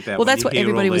talking about. Well, when that's you what hear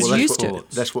all everybody was these used to.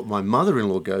 reports. That's what my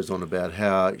mother-in-law goes on about,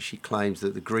 how she claims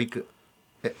that the Greek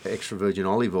extra virgin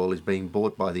olive oil is being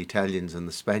bought by the Italians and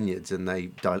the Spaniards, and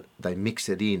they mix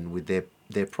it in with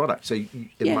their product. So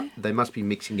they must be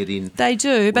mixing it in. They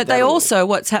do, but that they oil. also,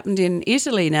 what's happened in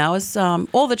Italy now is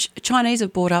all the Chinese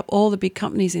have bought up all the big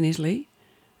companies in Italy.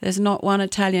 There's not one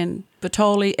Italian.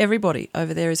 Bertolli, everybody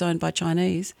over there is owned by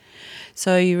Chinese.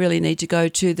 So you really need to go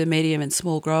to the medium and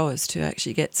small growers to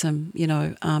actually get some,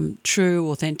 true,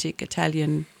 authentic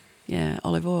Italian,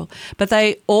 olive oil. But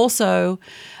they also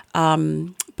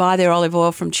buy their olive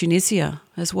oil from Tunisia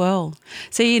as well.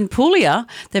 See, in Puglia,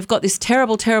 they've got this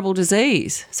terrible, terrible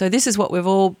disease. So this is what we've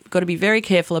all got to be very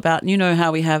careful about. And you know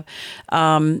how we have,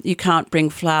 you can't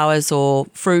bring flowers or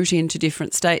fruit into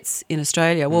different states in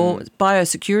Australia. Well,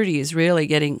 biosecurity is really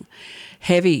getting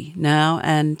heavy now,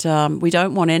 and we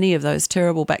don't want any of those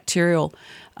terrible bacterial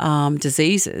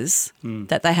diseases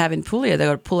that they have in Puglia. They've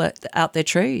got to pull out their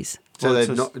trees. So Well,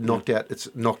 they've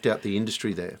knocked out the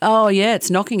industry there. Oh, yeah, it's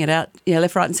knocking it out,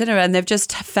 left, right and centre. And they've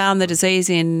just found the disease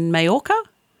in Majorca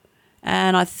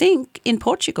and I think in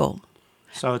Portugal.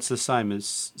 So it's the same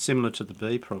as similar to the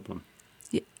bee problem.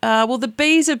 Well, the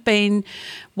bees have been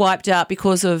wiped out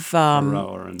because of,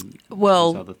 Varroa and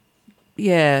well, these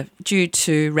other. due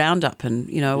to Roundup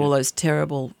and, all those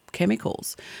terrible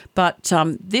chemicals. But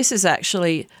this is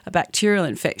actually a bacterial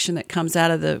infection that comes out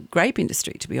of the grape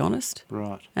industry, to be honest.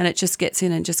 Right. And it just gets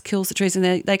in and just kills the trees,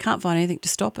 and they can't find anything to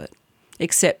stop it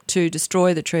except to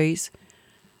destroy the trees.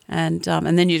 And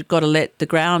then you've got to let the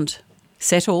ground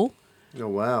settle Oh,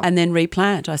 wow. and then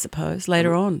replant, I suppose,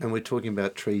 later on. And we're talking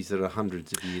about trees that are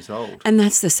hundreds of years old. And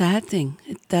that's the sad thing,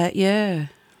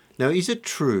 Now, is it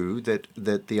true that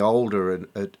the older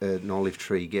an olive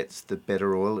tree gets, the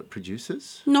better oil it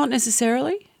produces? Not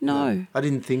necessarily, no. I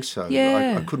didn't think so.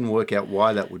 Yeah. I couldn't work out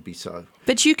why that would be so.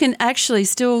 But you can actually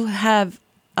still have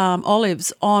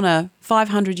olives on a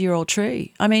 500-year-old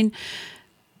tree. I mean,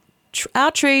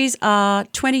 our trees are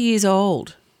 20 years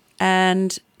old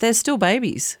and they're still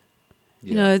babies.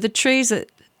 Yeah. The trees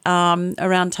that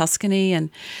around Tuscany,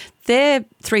 and they're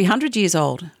 300 years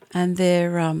old. And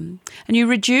they're and you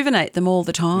rejuvenate them all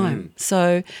the time.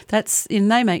 So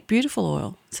they make beautiful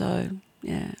oil. So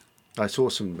yeah. I saw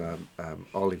some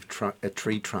olive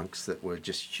tree trunks that were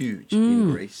just huge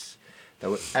in Greece. They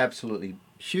were absolutely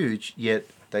huge, yet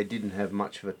they didn't have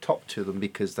much of a top to them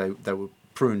because they were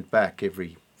pruned back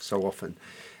every so often.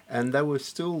 And they were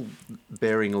still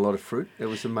bearing a lot of fruit. It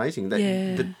was amazing.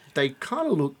 They kind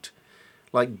of looked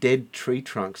like dead tree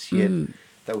trunks, yet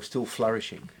they were still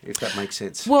flourishing, if that makes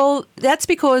sense. Well, that's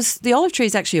because the olive tree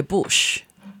is actually a bush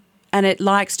and it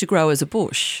likes to grow as a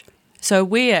bush. So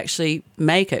we actually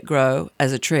make it grow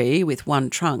as a tree with one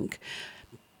trunk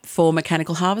for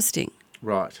mechanical harvesting.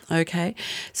 Right. Okay,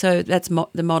 so that's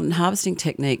the modern harvesting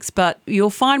techniques. But you'll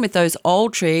find with those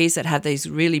old trees that have these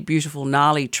really beautiful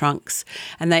gnarly trunks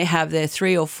and they have their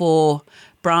 3 or 4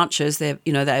 branches, they're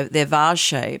vase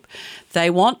shape, they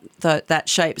want that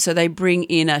shape, so they bring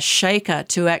in a shaker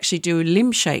to actually do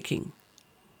limb shaking.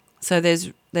 So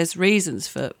there's reasons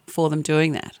for them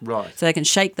doing that. Right. So they can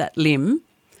shake that limb.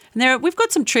 And we've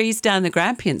got some trees down in the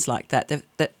Grampians like that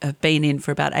have been in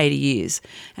for about 80 years,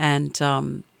 and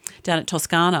down at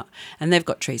Toscana, and they've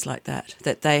got trees like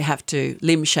that they have to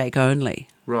limb shake only.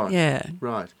 Right. Yeah.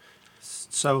 Right.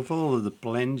 So of all of the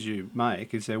blends you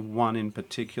make, is there one in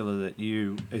particular that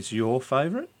is your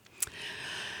favourite?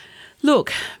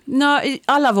 Look, no,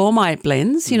 I love all my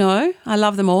blends, I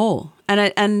love them all.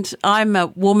 And I'm a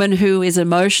woman who is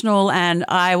emotional, and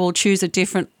I will choose a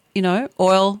different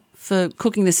oil for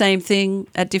cooking the same thing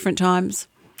at different times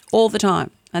all the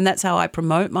time. And that's how I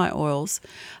promote my oils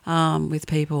with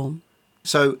people.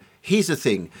 So here's the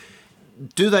thing.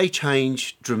 Do they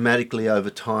change dramatically over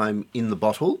time in the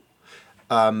bottle,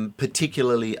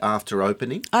 particularly after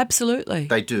opening? Absolutely.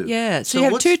 They do? Yeah. So So you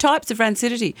have what's- two types of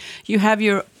rancidity. You have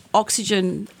your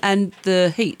oxygen and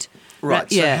the heat. Right.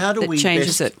 So Yeah, how do that we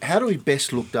changes best, it. how do we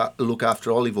best look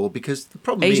after olive oil? Because the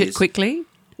problem Eat is it quickly.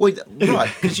 Well,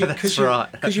 right, because That's right.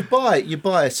 you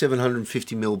buy a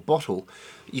 750ml bottle,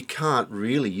 you can't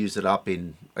really use it up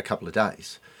in a couple of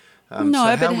days. No, so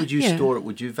how but, would you yeah. store it?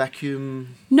 Would you vacuum?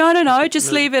 No.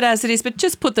 Just leave it as it is, but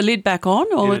just put the lid back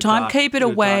on all In the a time. dark- Keep it in a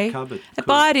dark away. cupboard.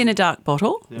 Buy it in a dark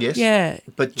bottle. Yes. Yeah.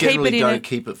 But Keep generally it in don't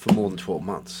keep it for more than 12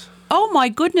 months. Oh my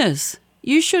goodness!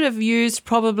 You should have used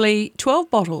probably 12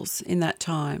 bottles in that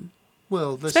time,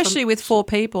 Well, there's especially some, with 4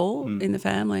 people in the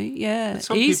family. Yeah,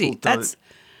 some easy. people don't- That's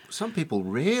Some people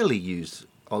rarely use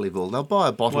olive oil. They'll buy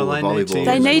a bottle Well, they of need olive to oil.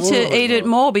 they use need more to eat it oil.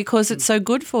 more because it's so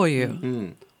good for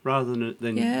you. Rather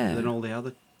than Yeah. all the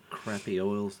other crappy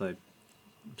oils they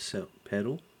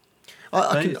peddle.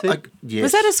 I Don't you think? yes.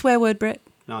 Was that a swear word, Brett?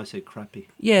 No, I said crappy.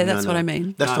 Yeah, No, that's no. what I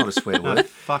mean. That's not a swear No, word.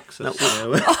 fuck's a swear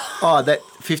word. Oh, that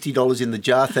 $50 in the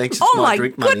jar, thanks. It's Oh my my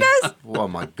drink money. goodness. Oh,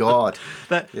 my God.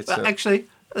 But It's actually,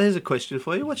 there's a question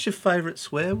for you. What's your favourite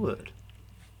swear word?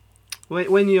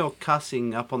 When you're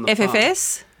cussing up on the phone.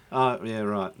 FFS? Oh, yeah,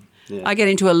 right. Yeah. I get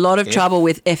into a lot of trouble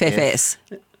with FFS.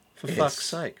 For fuck's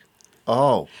sake.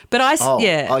 Oh. But I Oh,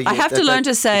 I have to learn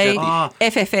to say exactly.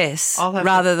 FFS I'll have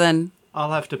rather than...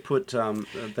 I'll have to put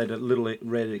that little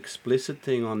red explicit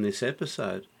thing on this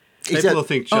episode. Is People that- will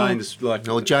think Jane's like.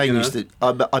 Well, Jane you know, used to.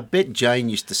 I bet Jane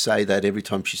used to say that every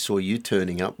time she saw you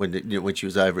turning up when she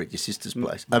was over at your sister's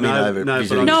place. I mean, No, over no,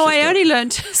 visiting but your No, I sister. only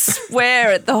learned to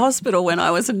swear at the hospital when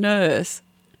I was a nurse.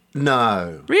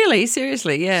 No. Really?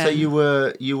 Seriously, yeah. So you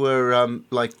were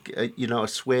like a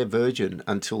swear virgin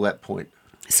until that point.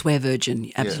 Swear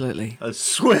virgin, absolutely. I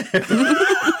swear.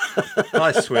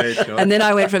 I swear, John. And then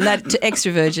I went from that to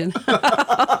extra virgin.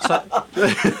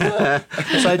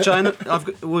 So, Jane,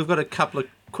 we've got a couple of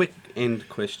quick end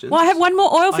questions. Well, I have one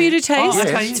more oil for you to taste. Oh,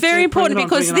 okay. It's very Yeah, important bring it on,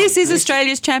 because bring it this on. is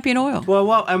Australia's champion oil. Well,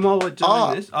 while we're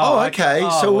doing this. okay.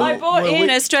 So I bought well, in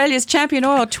Australia's champion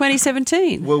oil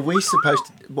 2017. Were we supposed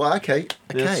to? Well, okay.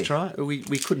 Let's try it. We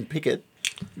couldn't pick it.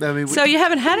 I mean, So you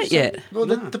haven't had it yet? Well,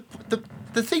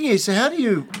 the thing is, how could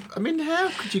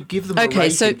you give them a Okay,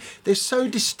 rating? so- They're so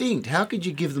distinct. How could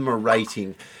you give them a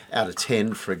rating out of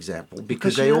 10, for example?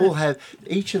 Because they you know- all have,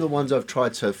 each of the ones I've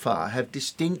tried so far have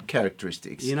distinct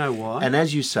characteristics. You know why? And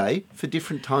as you say, for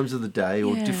different times of the day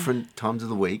or Yeah. different times of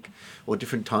the week or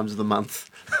different times of the month.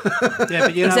 Yeah,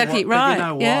 but you know Exactly what, right. But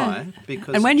you know yeah. why?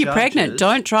 Because and when you're pregnant, judges-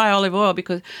 don't try olive oil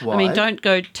because Why? don't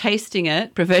go tasting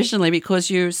it professionally because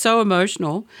you're so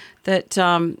emotional that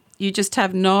you just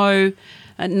have no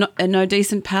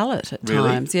decent palate at Really?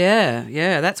 times.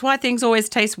 Yeah. That's why things always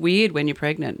taste weird when you're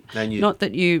pregnant. And you- Not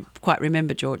that you quite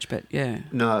remember, George, but yeah.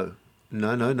 No.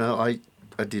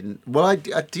 I didn't. Well, I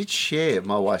did share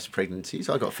my wife's pregnancies.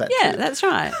 I got fat Yeah, too. that's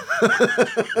right.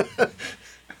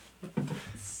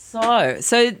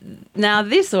 So now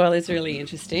this oil is really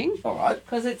interesting All right.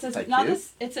 because it's Thank another you.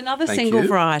 it's another Thank single you.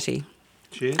 variety.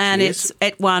 Cheers. And Yes.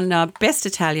 it won Best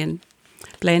Italian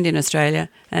Blend in Australia,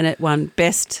 and it won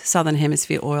Best Southern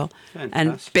Hemisphere Oil and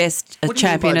Fantastic. Best What do you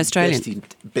mean Champion by Australian.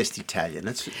 Best Italian.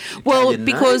 That's Well, Italian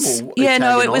name because or it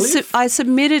Italian was. olive? I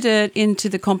submitted it into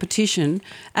the competition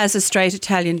as a straight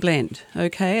Italian blend.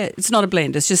 Okay, it's not a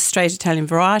blend; it's just straight Italian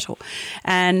varietal.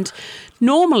 And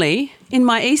normally, in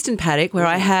my eastern paddock, where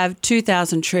I have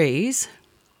 2,000 trees,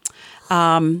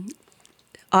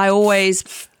 I always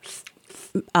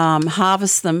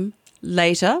harvest them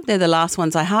later. They're the last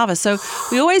ones I harvest. So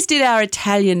we always did our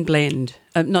Italian blend.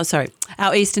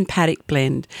 Our Eastern Paddock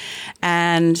blend.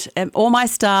 And all my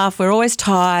staff were always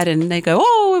tired and they go,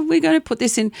 oh, we're going to put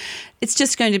this in. It's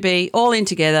just going to be all in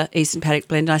together, Eastern Paddock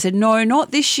blend. And I said, no,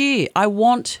 not this year. I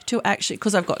want to actually,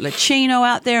 because I've got Lacino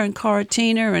out there and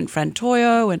Corotina and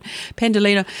Frantoio and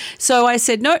Pendolino. So I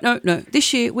said, no.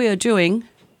 This year we are doing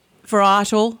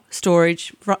varietal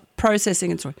storage,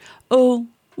 processing and storage. Oh,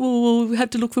 well, we have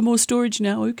to look for more storage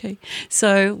now. Okay.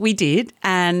 So we did.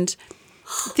 And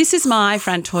this is my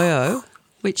Frantoio,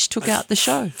 which took out the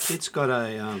show. It's got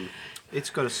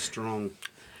a strong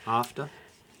after.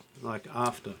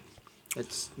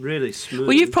 It's really smooth.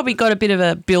 Well, you've probably got a bit of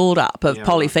a build-up of Yeah,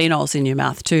 polyphenols in your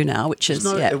mouth too now, which is,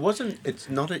 No, yeah. it wasn't. It's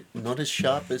not as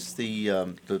sharp as the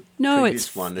No, previous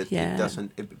it's- one. It yeah.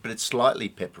 doesn't. But it's slightly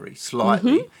peppery,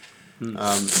 slightly, Mm-hmm.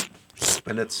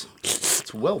 and it's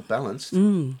well balanced,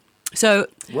 So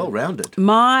well rounded.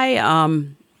 my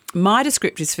my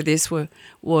descriptors for this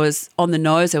was on the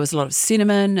nose. There was a lot of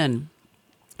cinnamon and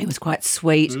it was quite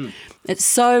sweet. It's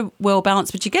so well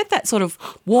balanced, but you get that sort of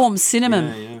warm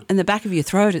cinnamon in the back of your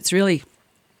throat. It's really,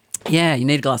 you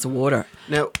need a glass of water.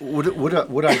 Now, would it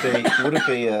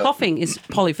be Coughing is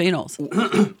polyphenols,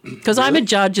 because I'm a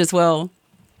judge as well.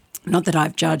 Not that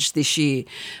I've judged this year,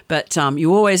 but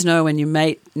you always know when your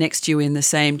mate next to you in the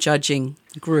same judging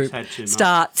group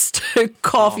starts to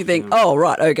cough, you think, oh,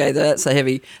 right, okay, that's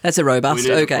a robust,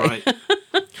 okay.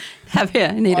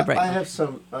 You need a break. I have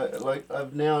some,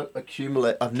 I've now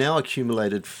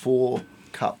accumulated 4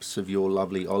 cups of your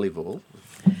lovely olive oil,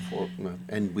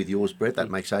 and with yours, Brett,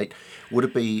 that makes 8. Would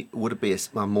it be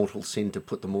a mortal sin to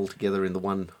put them all together in the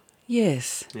one?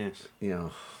 Yes. Yes. Yeah.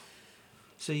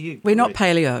 So We're not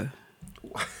paleo.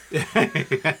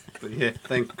 Yeah,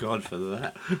 thank God for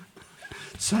that.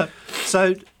 So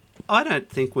I don't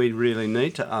think we really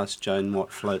need to ask Joan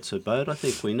what floats her boat. I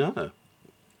think we know.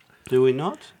 Do we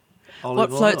not?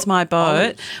 What floats my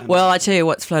boat? Well, I tell you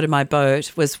what's floated my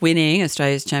boat was winning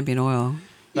Australia's champion oil.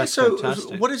 That's so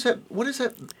fantastic. What does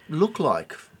that look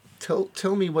like?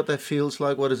 Tell me what that feels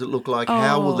like. What does it look like?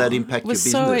 How will that impact your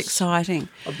business? It was so exciting.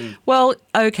 Well,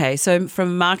 okay, so from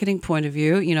a marketing point of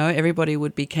view, everybody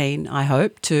would be keen, I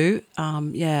hope, to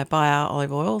buy our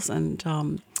olive oils,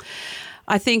 and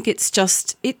I think it's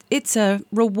just it's a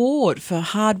reward for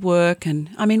hard work,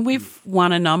 and I mean we've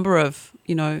won a number of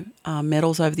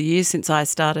medals over the years since I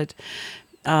started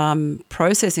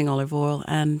processing olive oil,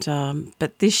 and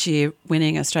but this year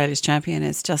winning Australia's champion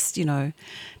is just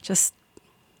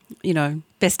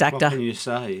best actor. What can you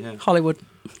say? Yeah. Hollywood.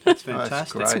 That's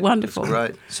fantastic. That's It's wonderful.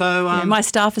 That's great. So my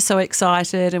staff are so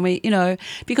excited, and we,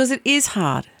 because it is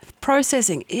hard.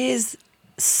 Processing is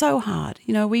so hard.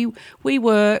 We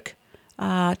work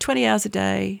 20 hours a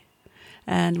day,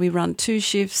 and we run 2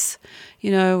 shifts.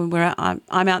 I'm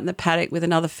out in the paddock with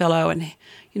another fellow, and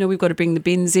we've got to bring the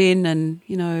bins in and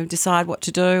decide what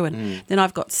to do, and then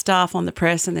I've got staff on the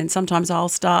press, and then sometimes I'll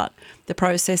start the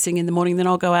processing in the morning. Then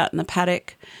I'll go out in the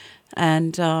paddock,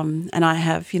 and I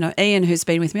have Ian, who's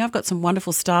been with me. I've got some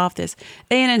wonderful staff. There's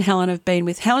Ian and Helen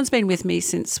Helen's been with me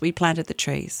since we planted the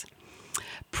trees.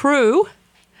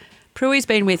 Prui's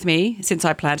been with me since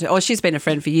I planted. Oh, she's been a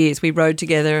friend for years. We rode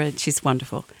together, and she's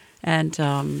wonderful. And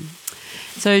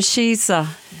so she's a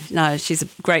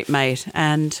great mate.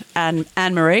 And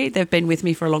Anne-Marie, they've been with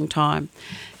me for a long time,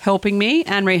 helping me.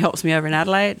 Anne-Marie helps me over in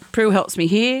Adelaide. Prue helps me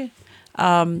here.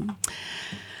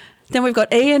 Then we've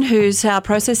got Ian, who's our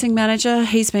processing manager.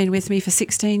 He's been with me for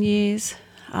 16 years.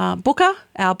 Booker,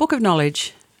 our Book of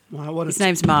Knowledge. Wow, his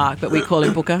name's Mark, but we call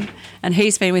him Booker. And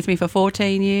he's been with me for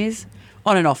 14 years.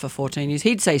 On and off for 14 years.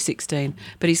 He'd say 16,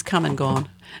 but he's come and gone.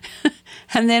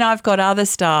 And then I've got other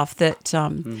staff that,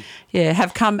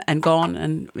 have come and gone,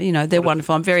 and, they're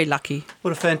wonderful. I'm very lucky.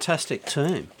 What a fantastic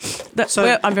team.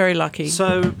 I'm very lucky.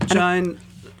 So, Jane...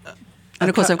 And,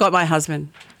 of course, I've got my husband,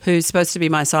 who's supposed to be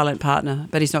my silent partner,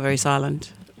 but he's not very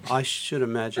silent. I should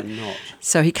imagine not.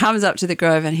 So he comes up to the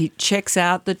grove and he checks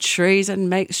out the trees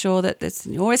and makes sure that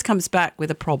he always comes back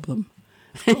with a problem.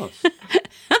 Of course.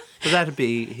 But that'd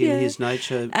be his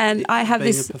nature. And I have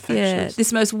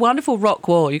this most wonderful rock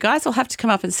wall. You guys will have to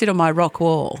come up and sit on my rock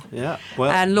wall. Yeah.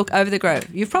 Well, and look over the grove.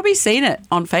 You've probably seen it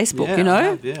on Facebook,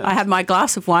 I have my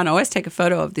glass of wine. I always take a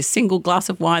photo of this single glass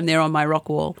of wine there on my rock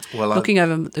wall, looking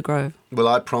over the grove. Well,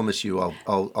 I promise you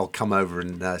I'll come over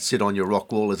and sit on your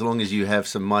rock wall as long as you have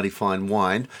some mighty fine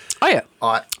wine. Oh, yeah.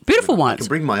 Beautiful wines. I can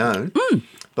bring my own,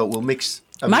 but we'll mix...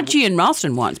 Mudgee and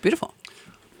Ralston wines, beautiful.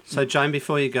 So, Jane,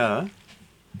 before you go...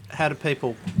 How do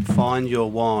people find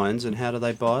your wines, and how do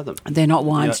they buy them? They're not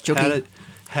wines, Juggy.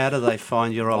 How do they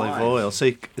find your olive oil?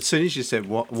 See, as soon as you said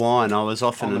wine, I was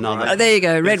off in another. Oh, there you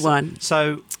go, red wine.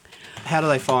 So, how do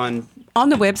they find? On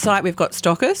the website, we've got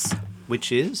Stockers.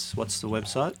 Which is? What's the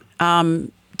website?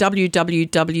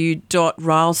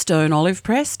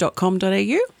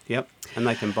 www.rylstoneolivepress.com.au. Yep, and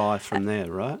they can buy from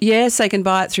there, right? Yes, they can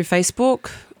buy it through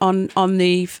Facebook on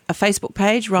the Facebook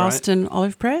page, Rylstone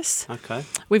Olive Press. Okay.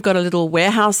 We've got a little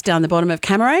warehouse down the bottom of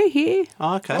Camaret here.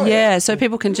 Oh, okay. Yeah, so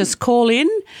people can just call in.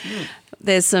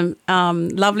 There's some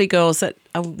lovely girls that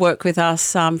work with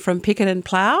us from Pickett and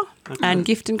Plough and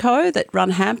Gift & Co. that run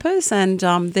hampers, and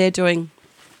they're doing...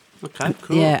 Okay,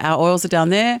 cool. Yeah, our oils are down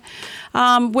there.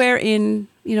 We're in...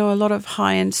 a lot of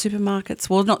high-end supermarkets.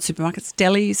 Well, not supermarkets,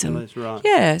 delis. Delis, right.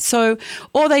 Yeah, so,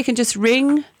 or they can just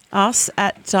ring us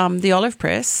at the Olive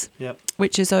Press,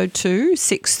 which is 02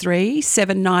 63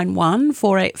 791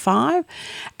 485,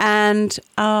 and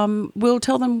we'll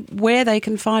tell them where they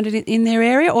can find it in their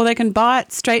area, or they can buy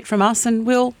it straight from us and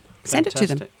we'll send it to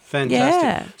them. Fantastic.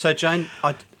 Yeah. So, Jane,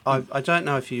 I don't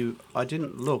know if I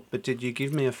didn't look, but did you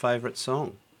give me a favourite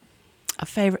song? A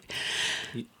favourite?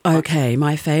 Okay,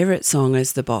 my favourite song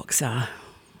is The Boxer.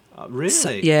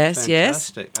 Really? Yes,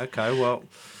 Fantastic. Okay, well.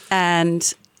 And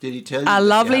Did he tell you A that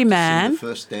lovely you have to man. sing the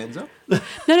first stanza?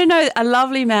 no, a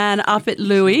lovely man up at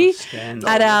Louis Stand at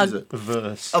what our is it? a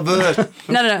verse. A verse.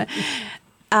 no.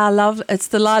 It's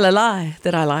the Lie La Lie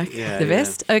that I like Yeah, the yeah.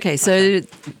 best. Okay, so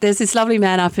there's this lovely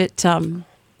man up at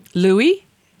Louis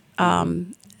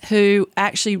who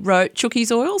actually wrote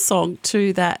Chookie's Oil song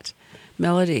to that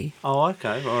melody. Oh,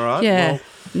 okay. All right. Yeah. Well,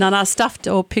 None stuffed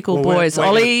or pickled Well, we're boys.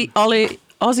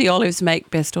 Aussie olives make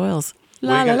best oils.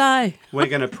 La la la. we're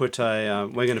going to put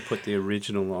the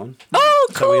original on. Oh,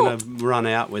 So we're cool. going to run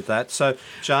out with that. So,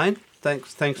 Jane,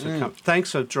 thanks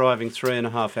for driving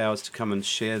 3.5 hours to come and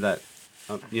share that,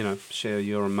 share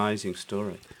your amazing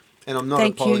story. And I'm not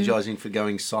Thank you. apologising for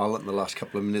going silent in the last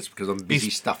couple of minutes because I'm busy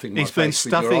stuffing my He's been face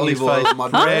with your stuffing his olive oil face and my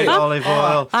with bread. red olive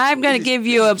oil. I'm going to give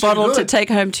you a this is too bottle to good. take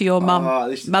home to your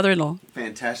this is- mother-in-law.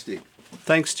 Fantastic.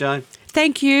 Thanks, Jane.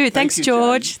 Thank you. Thanks, you,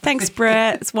 George. Jane. Thanks,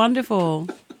 Brett. It's wonderful.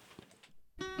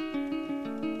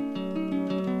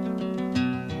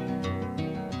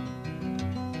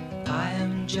 I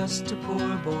am just a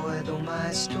poor boy, though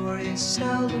my story is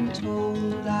seldom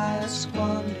told. I have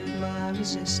squandered my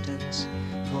resistance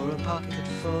for a pocket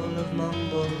full of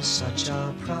mumbles, such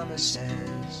are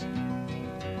promises.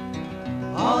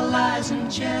 All lies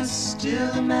and jest, still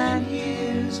a man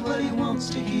hears what he wants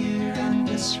to hear and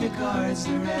disregards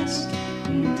the rest.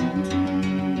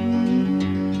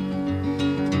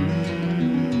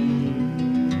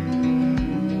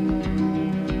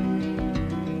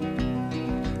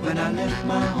 When I left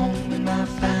my home and my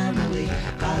family,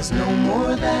 I was no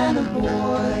more than a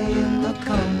boy in the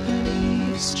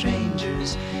company of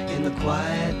strangers, in the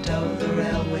quiet of the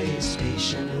railway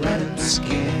station, running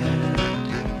scared.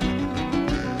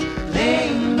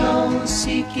 Laying low,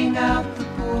 seeking out the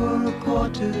poorer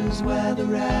quarters where the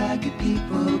ragged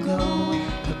people go,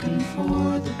 looking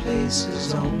for the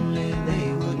places only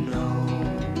they would know.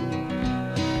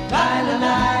 Lie, la,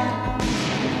 lie.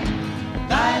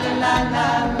 Lie, la, la, la,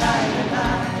 lie, la,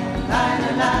 lie, lie,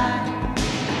 la, lie.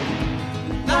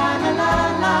 Lie, la, la,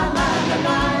 la, lie, la,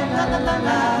 lie, la, la, la,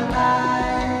 la,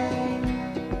 lie.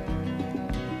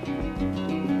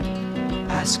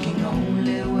 Asking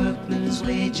only workmen's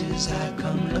wages, I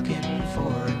come looking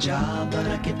for a job, but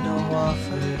I get no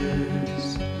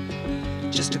offers.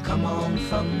 Just to come on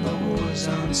from the wars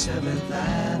on 7th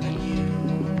Avenue.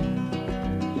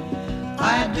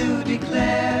 I do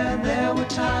declare there were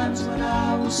times when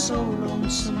I was so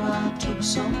lonesome I took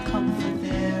some comfort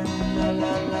there. La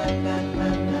la la la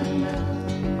la la la.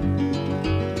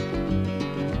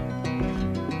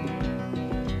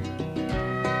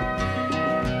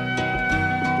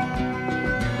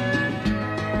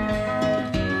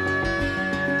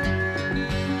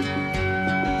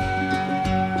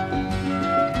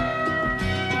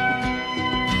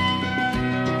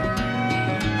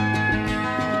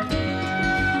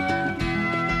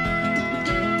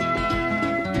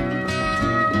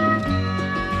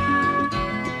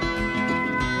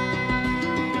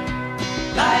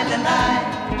 Lie la lie,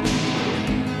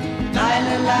 lie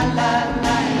la la la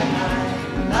lie la lie,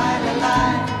 lie la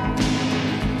lie,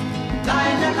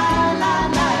 lie la la la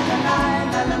lie la lie,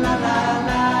 la la la la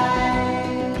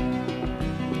lie.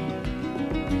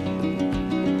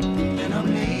 And I'm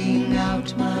laying out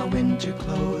my winter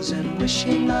clothes and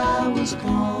wishing I was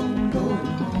gone, going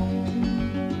home,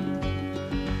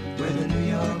 where the New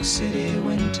York City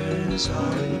winters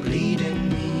are bleeding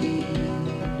me.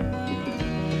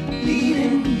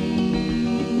 Leading me,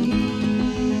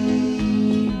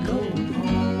 going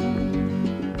home.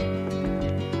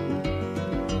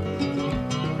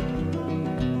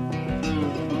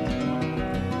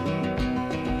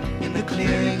 In the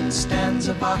clearing stands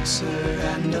a boxer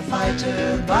and a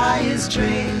fighter by his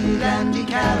trade, and he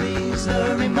carries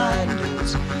the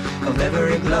reminders of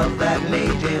every glove that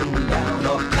laid him down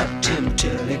or cut him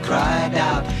till he cried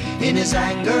out in his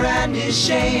anger and his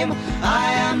shame,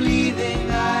 I am leaving,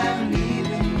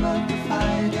 but the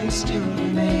fighter still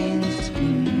remains.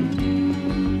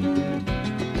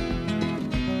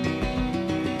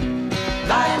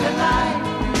 Lie, la, lie,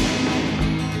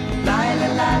 lie, la,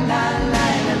 la, la.